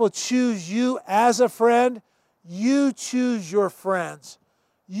let people choose you as a friend. You choose your friends.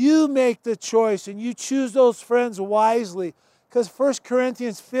 You make the choice and you choose those friends wisely. Because 1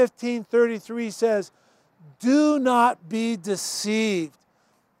 Corinthians 15:33 says, do not be deceived.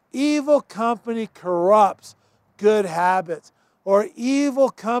 Evil company corrupts good habits, or evil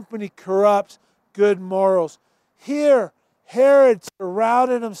company corrupts good morals. Here, Herod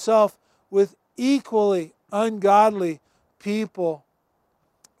surrounded himself with equally ungodly people.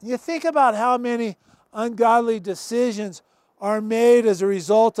 You think about how many ungodly decisions are made as a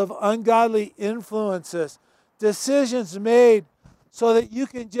result of ungodly influences. Decisions made so that you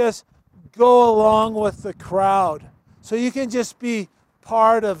can just go along with the crowd. So you can just be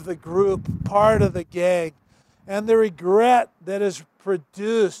part of the group, part of the gang. And the regret that is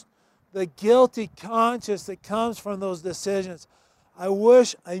produced, the guilty conscience that comes from those decisions. I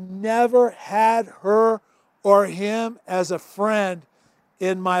wish I never had her or him as a friend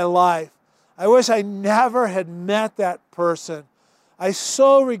in my life. I wish I never had met that person. I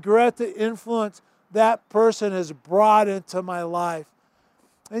so regret the influence that person has brought into my life.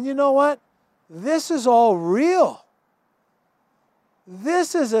 And you know what? This is all real.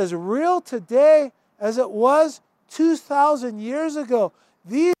 This is as real today as it was 2,000 years ago.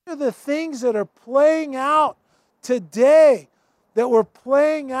 These are the things that are playing out today, that were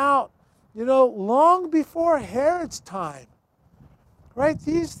playing out, long before Herod's time. Right?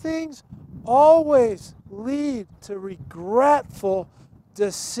 These things always lead to regretful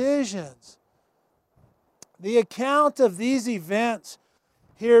decisions. The account of these events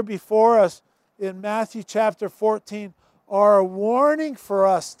here before us in Matthew chapter 14 are a warning for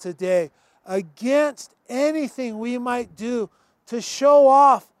us today against anything we might do to show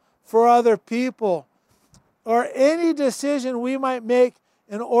off for other people, or any decision we might make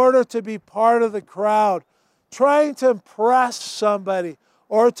in order to be part of the crowd, trying to impress somebody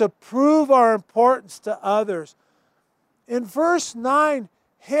or to prove our importance to others. In verse 9,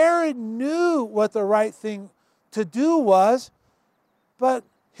 Herod knew what the right thing to do was, but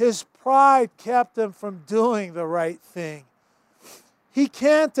his pride kept him from doing the right thing. He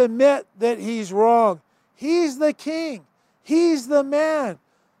can't admit that he's wrong. He's the king. He's the man.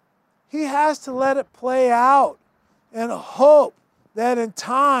 He has to let it play out and hope that in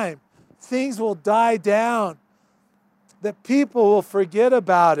time things will die down, that people will forget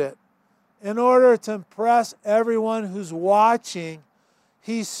about it. In order to impress everyone who's watching,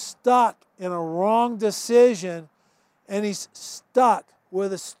 he's stuck in a wrong decision, and he's stuck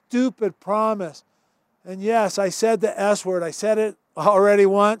with a stupid promise. And yes, I said the S word. I said it already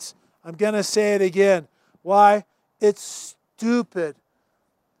once. I'm going to say it again. Why? It's stupid.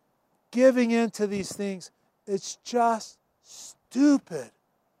 Giving in to these things, it's just stupid.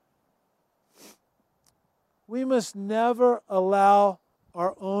 We must never allow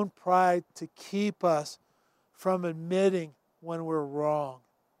our own pride to keep us from admitting when we're wrong.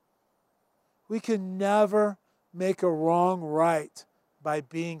 We can never make a wrong right by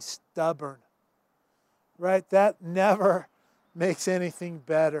being stubborn. Right? That never makes anything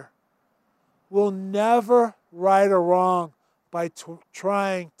better. We'll never right a wrong by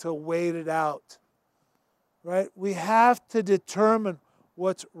trying to wait it out. Right? We have to determine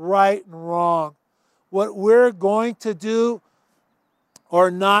what's right and wrong, what we're going to do or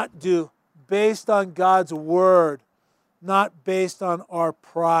not do based on God's word, not based on our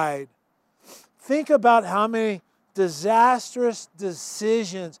pride. Think about how many disastrous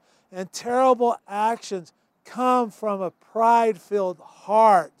decisions and terrible actions come from a pride-filled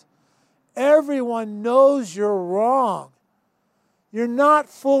heart. Everyone knows you're wrong. You're not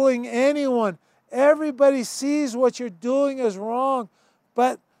fooling anyone. Everybody sees what you're doing is wrong,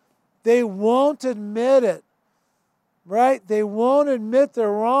 but they won't admit it. Right? They won't admit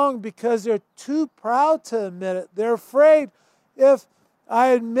they're wrong because they're too proud to admit it. They're afraid if I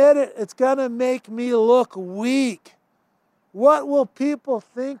admit it, it's going to make me look weak. What will people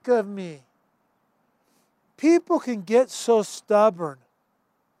think of me? People can get so stubborn.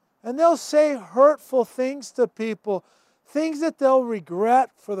 And they'll say hurtful things to people, things that they'll regret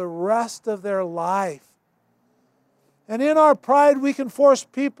for the rest of their life. And in our pride, we can force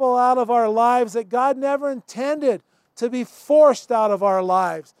people out of our lives that God never intended to be forced out of our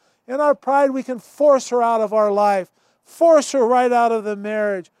lives. In our pride, we can force her out of our life, force her right out of the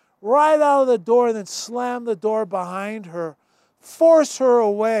marriage, right out of the door, and then slam the door behind her. Force her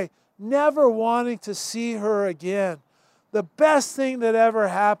away, never wanting to see her again. The best thing that ever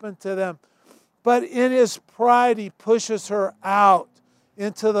happened to them. But in his pride, he pushes her out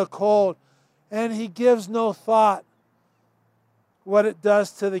into the cold. And he gives no thought what it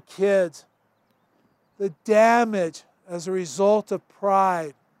does to the kids. The damage as a result of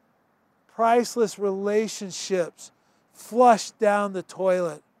pride. Priceless relationships flushed down the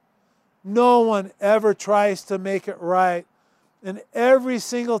toilet. No one ever tries to make it right. And every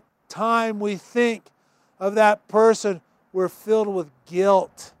single time we think of that person, we're filled with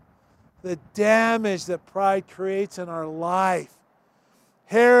guilt. The damage that pride creates in our life.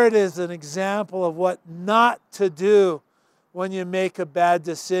 Herod is an example of what not to do when you make a bad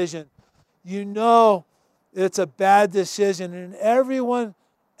decision. You know it's a bad decision, and everyone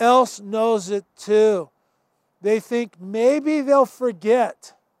else knows it too. They think maybe they'll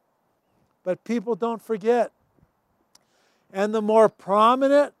forget, but people don't forget. And the more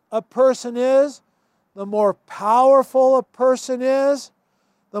prominent a person is, the more powerful a person is,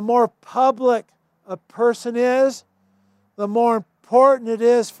 the more public a person is, the more important it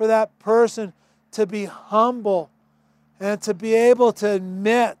is for that person to be humble and to be able to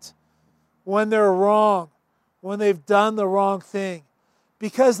admit when they're wrong, when they've done the wrong thing.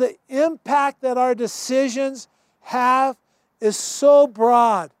 Because the impact that our decisions have is so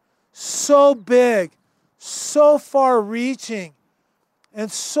broad, so big, so far-reaching,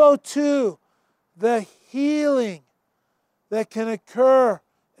 and so too the healing that can occur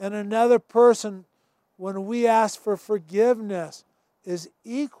in another person when we ask for forgiveness is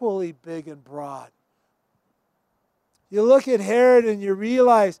equally big and broad. You look at Herod and you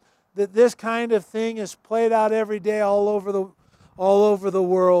realize that this kind of thing is played out every day all over the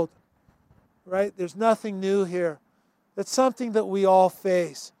world. Right? There's nothing new here. It's something that we all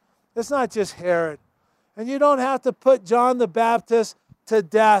face. It's not just Herod. And you don't have to put John the Baptist to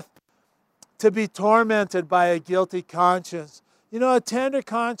death to be tormented by a guilty conscience. You know, a tender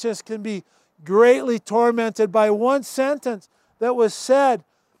conscience can be greatly tormented by one sentence that was said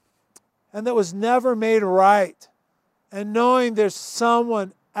and that was never made right. And knowing there's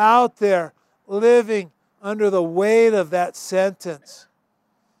someone out there living under the weight of that sentence.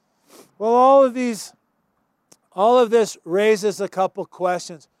 Well, all of this raises a couple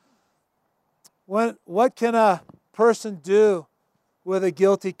questions. What can a person do with a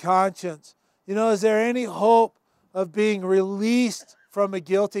guilty conscience? You know, is there any hope of being released from a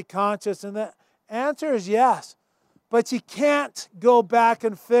guilty conscience? And the answer is yes. But you can't go back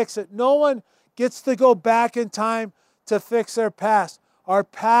and fix it. No one gets to go back in time to fix their past. Our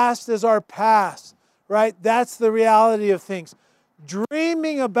past is our past, right? That's the reality of things.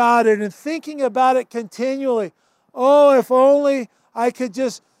 Dreaming about it and thinking about it continually. Oh, if only I could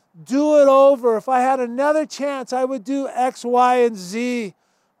just do it over. If I had another chance, I would do X, Y, and Z,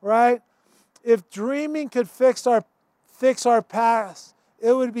 right? If dreaming could fix our past,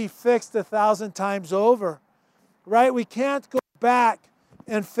 it would be fixed 1,000 times over, right? We can't go back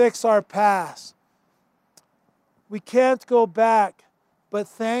and fix our past. We can't go back, but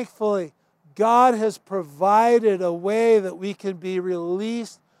thankfully, God has provided a way that we can be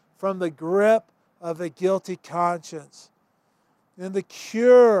released from the grip of a guilty conscience. And the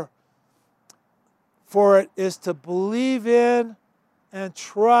cure for it is to believe in and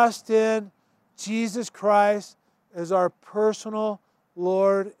trust in Jesus Christ as our personal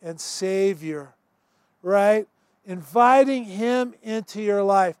Lord and Savior, right? Inviting Him into your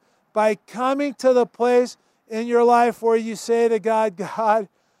life by coming to the place in your life where you say to God, God,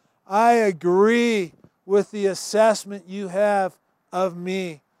 I agree with the assessment you have of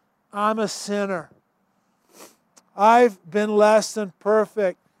me. I'm a sinner. I've been less than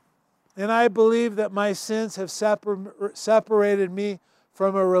perfect, and I believe that my sins have separated me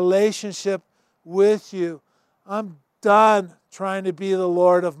from a relationship with you. I'm done trying to be the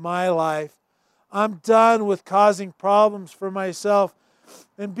Lord of my life. I'm done with causing problems for myself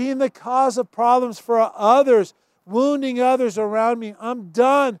and being the cause of problems for others, wounding others around me. I'm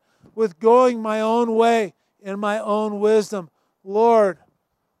done with going my own way in my own wisdom. Lord,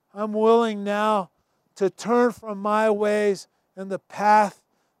 I'm willing now to turn from my ways and the path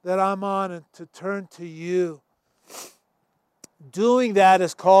that I'm on and to turn to you. Doing that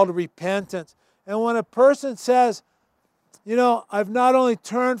is called repentance. And when a person says, you know, I've not only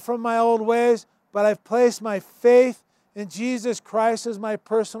turned from my old ways, but I've placed my faith in Jesus Christ as my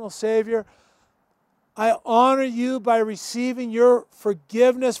personal Savior, I honor you by receiving your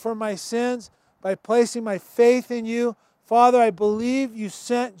forgiveness for my sins, by placing my faith in you. Father, I believe you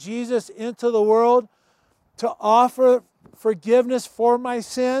sent Jesus into the world to offer forgiveness for my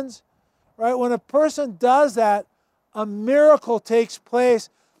sins. Right? When a person does that, a miracle takes place.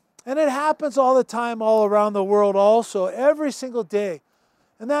 And it happens all the time, all around the world also, every single day.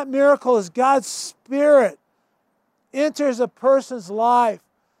 And that miracle is God's Spirit enters a person's life.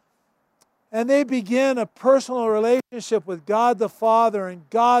 And they begin a personal relationship with God the Father and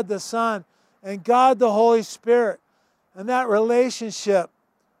God the Son and God the Holy Spirit. And that relationship,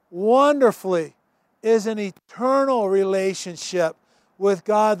 wonderfully, is an eternal relationship with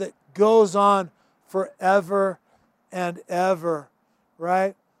God that goes on forever and ever,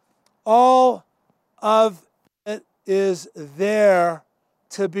 right? All of it is there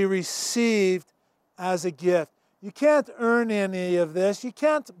to be received as a gift. You can't earn any of this. You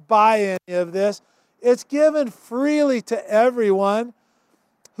can't buy any of this. It's given freely to everyone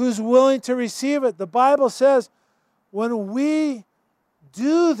who's willing to receive it. The Bible says when we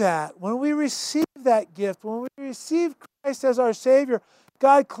do that, when we receive that gift, when we receive Christ as our Savior,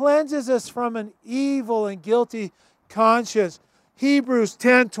 God cleanses us from an evil and guilty conscience. Hebrews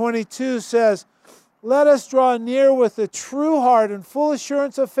 10:22 says, let us draw near with a true heart and full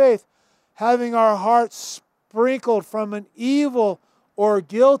assurance of faith, having our hearts sprinkled from an evil or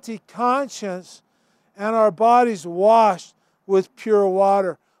guilty conscience and our bodies washed with pure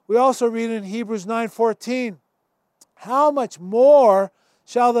water. We also read in Hebrews 9:14, how much more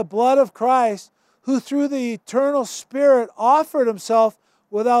shall the blood of Christ, who through the eternal Spirit offered himself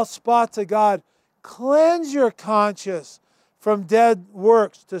without spot to God, cleanse your conscience from dead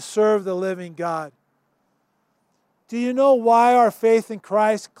works to serve the living God. Do you know why our faith in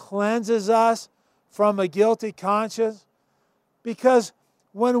Christ cleanses us from a guilty conscience? Because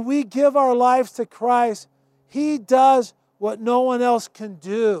when we give our lives to Christ, He does what no one else can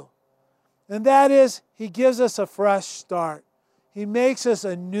do. And that is, He gives us a fresh start. He makes us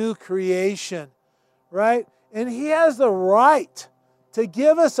a new creation, right? And He has the right to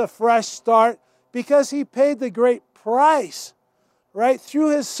give us a fresh start because He paid the great price, right?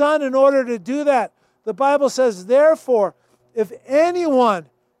 Through His Son in order to do that. The Bible says, therefore, if anyone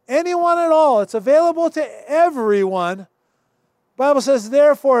at all, it's available to everyone. The Bible says,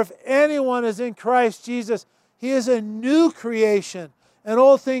 therefore, if anyone is in Christ Jesus, he is a new creation, and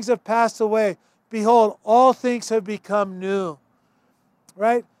old things have passed away. Behold, all things have become new.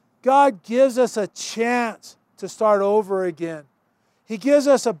 Right? God gives us a chance to start over again. He gives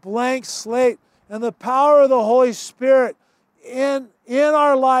us a blank slate, and the power of the Holy Spirit in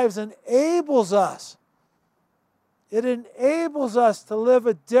our lives enables us. It enables us to live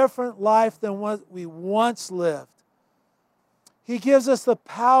a different life than what we once lived. He gives us the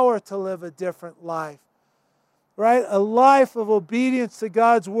power to live a different life, right? A life of obedience to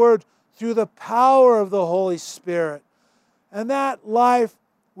God's Word through the power of the Holy Spirit. And that life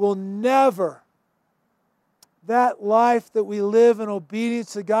will never that life that we live in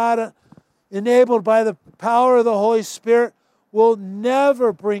obedience to God, enabled by the power of the Holy Spirit, will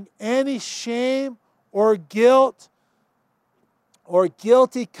never bring any shame or guilt or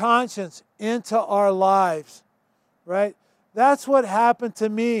guilty conscience into our lives, right? That's what happened to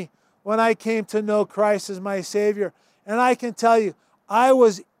me when I came to know Christ as my Savior. And I can tell you, I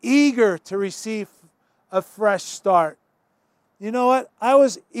was eager to receive a fresh start. You know what? I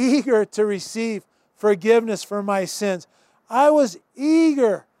was eager to receive forgiveness for my sins. I was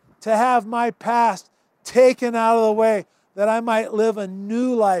eager to have my past taken out of the way that I might live a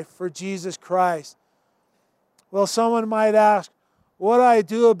new life for Jesus Christ. Well, someone might ask, what do I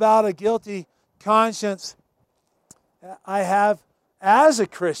do about a guilty conscience I have as a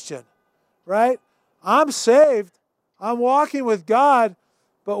Christian, right? I'm saved. I'm walking with God.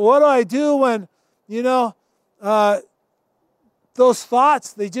 But what do I do when, those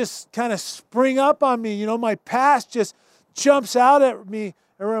thoughts, they just kind of spring up on me? My past just jumps out at me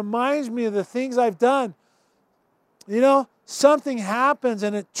and reminds me of the things I've done. Something happens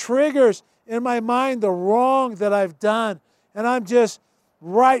and it triggers in my mind the wrong that I've done. And I'm just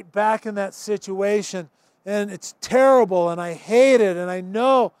right back in that situation. And it's terrible and I hate it. And I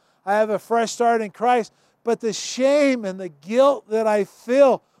know I have a fresh start in Christ. But the shame and the guilt that I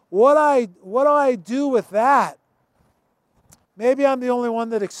feel, what do I do with that? Maybe I'm the only one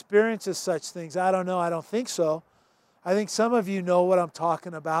that experiences such things. I don't know. I don't think so. I think some of you know what I'm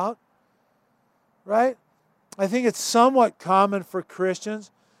talking about, right? I think it's somewhat common for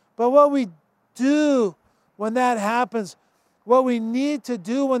Christians. But what we do when that happens, what we need to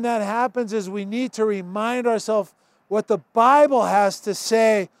do when that happens is we need to remind ourselves what the Bible has to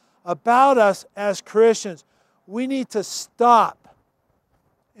say about us as Christians. We need to stop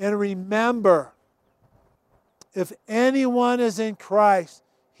and remember, if anyone is in Christ,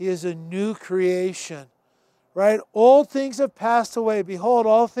 he is a new creation, right? Old things have passed away. Behold,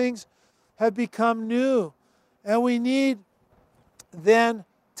 all things have become new. And we need then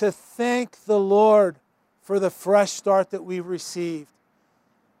to thank the Lord for the fresh start that we've received,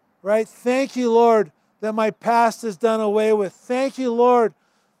 right? Thank you, Lord, that my past is done away with. Thank you, Lord,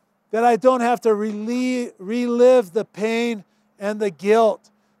 that I don't have to relive the pain and the guilt.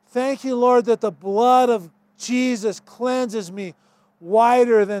 Thank you, Lord, that the blood of Jesus cleanses me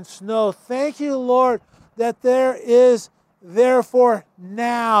whiter than snow. Thank you, Lord, that there is therefore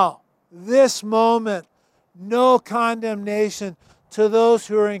now, this moment, no condemnation to those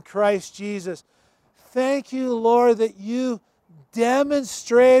who are in Christ Jesus. Thank you, Lord, that you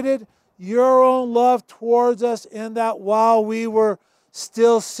demonstrated your own love towards us in that while we were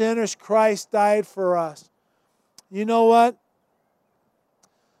still sinners, Christ died for us. You know what?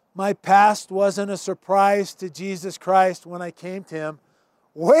 My past wasn't a surprise to Jesus Christ when I came to him.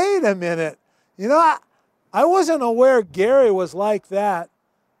 Wait a minute. I wasn't aware Gary was like that.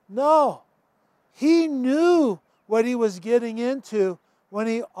 No. He knew what he was getting into when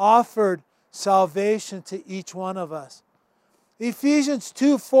he offered salvation to each one of us. Ephesians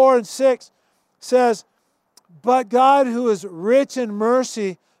 2:4-6 says, but God, who is rich in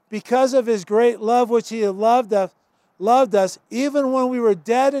mercy, because of his great love which he loved us, even when we were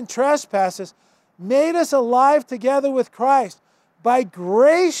dead in trespasses, made us alive together with Christ. By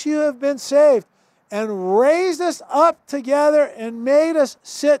grace you have been saved, and raised us up together and made us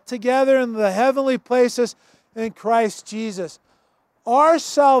sit together in the heavenly places in Christ Jesus. Our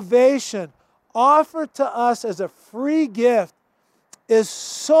salvation, offered to us as a free gift, is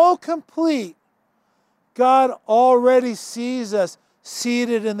so complete. God already sees us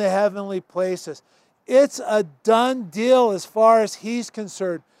seated in the heavenly places. It's a done deal as far as he's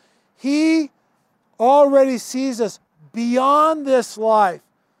concerned. He already sees us beyond this life.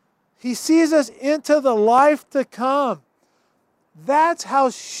 He sees us into the life to come. That's how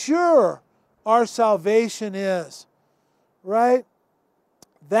sure our salvation is, right?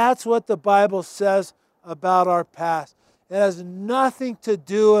 That's what the Bible says about our past. It has nothing to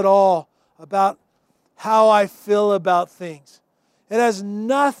do at all about how I feel about things. It has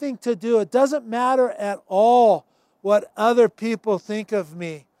nothing to do, it doesn't matter at all what other people think of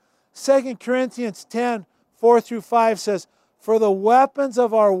me. 2 Corinthians 10:4-5 says, for the weapons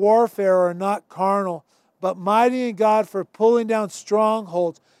of our warfare are not carnal, but mighty in God for pulling down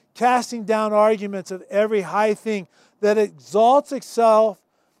strongholds, casting down arguments of every high thing that exalts itself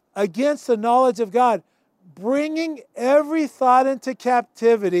against the knowledge of God, bringing every thought into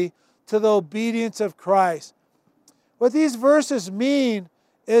captivity to the obedience of Christ. What these verses mean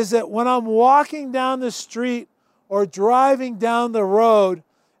is that when I'm walking down the street or driving down the road,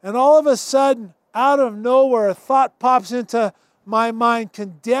 and all of a sudden, out of nowhere, a thought pops into my mind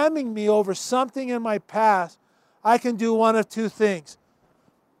condemning me over something in my past, I can do one of two things.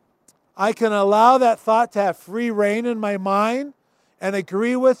 I can allow that thought to have free reign in my mind and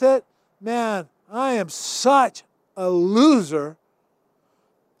agree with it. Man, I am such a loser.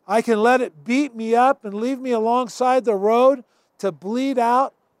 I can let it beat me up and leave me alongside the road to bleed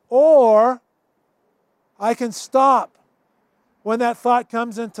out, or I can stop when that thought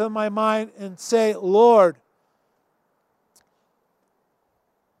comes into my mind and say, Lord,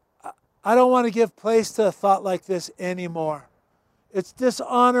 I don't want to give place to a thought like this anymore. It's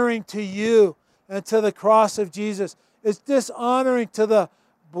dishonoring to you and to the cross of Jesus. It's dishonoring to the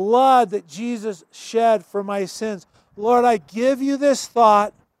blood that Jesus shed for my sins. Lord, I give you this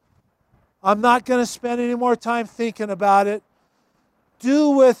thought. I'm not going to spend any more time thinking about it.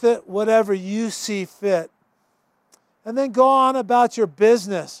 Do with it whatever you see fit. And then go on about your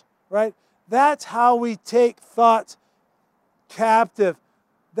business, right? That's how we take thoughts captive.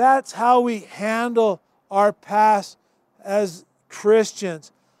 That's how we handle our past as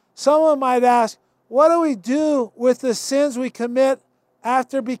Christians. Someone might ask, what do we do with the sins we commit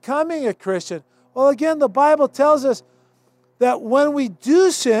after becoming a Christian? Well, again, the Bible tells us that when we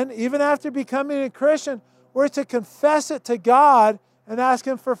do sin, even after becoming a Christian, we're to confess it to God and ask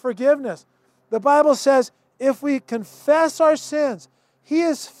Him for forgiveness. The Bible says, if we confess our sins, He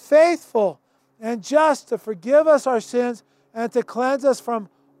is faithful and just to forgive us our sins and to cleanse us from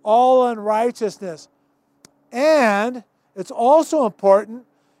all unrighteousness. And it's also important,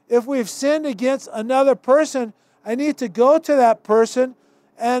 if we've sinned against another person, I need to go to that person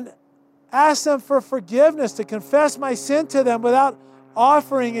and ask them for forgiveness, to confess my sin to them without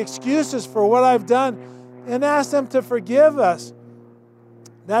offering excuses for what I've done, and ask them to forgive us.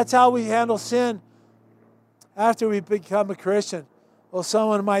 That's how we handle sin after we become a Christian. Well,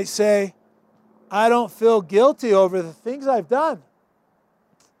 someone might say, I don't feel guilty over the things I've done.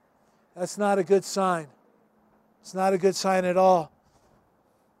 That's not a good sign. It's not a good sign at all.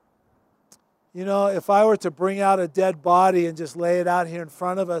 You know, if I were to bring out a dead body and just lay it out here in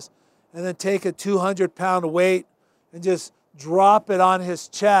front of us, and then take a 200-pound weight and just drop it on his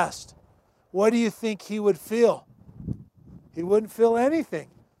chest, what do you think he would feel? He wouldn't feel anything.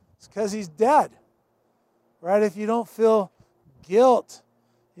 It's because he's dead. Right? If you don't feel guilt,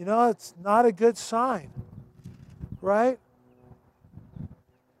 you know, it's not a good sign. Right?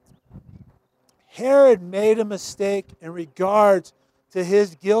 Herod made a mistake in regards to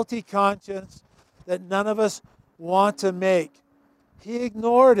his guilty conscience that none of us want to make. He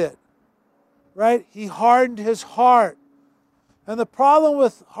ignored it. Right? He hardened his heart. And the problem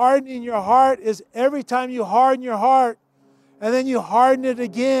with hardening your heart is every time you harden your heart, and then you harden it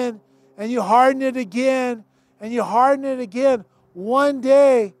again, and you harden it again, and you harden it again, one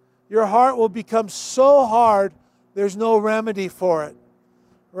day your heart will become so hard there's no remedy for it.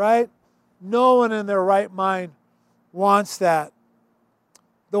 Right? No one in their right mind wants that.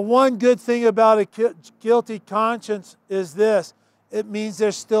 The one good thing about a guilty conscience is this: it means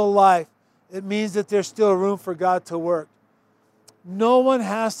there's still life. It means that there's still room for God to work. No one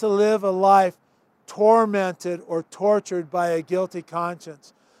has to live a life tormented or tortured by a guilty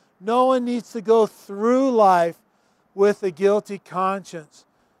conscience. No one needs to go through life with a guilty conscience.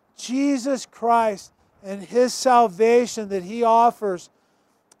 Jesus Christ and His salvation that He offers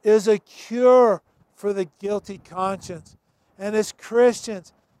is a cure for the guilty conscience. And as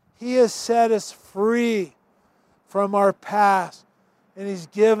Christians, He has set us free from our past, and He's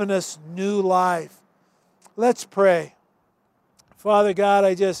given us new life. Let's pray. Father God,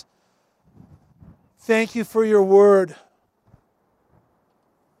 I just thank You for Your word.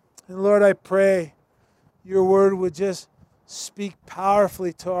 And Lord, I pray Your word would just speak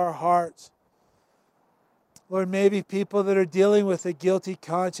powerfully to our hearts. Lord, maybe people that are dealing with a guilty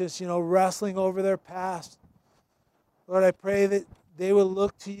conscience, you know, wrestling over their past. Lord, I pray that they will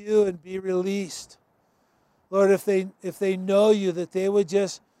look to You and be released. Lord, if they know You, that they would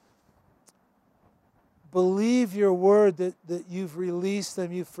just believe Your word, that You've released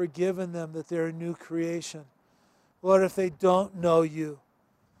them, You've forgiven them, that they're a new creation. Lord, if they don't know You,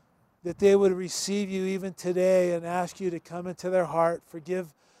 that they would receive You even today and ask You to come into their heart,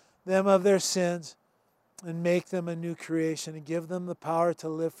 forgive them of their sins, and make them a new creation and give them the power to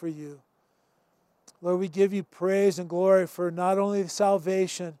live for You. Lord, we give You praise and glory for not only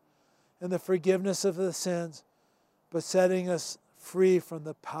salvation and the forgiveness of the sins, but setting us free from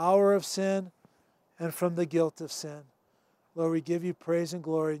the power of sin and from the guilt of sin. Lord, we give You praise and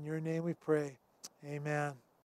glory. In Your name we pray. Amen.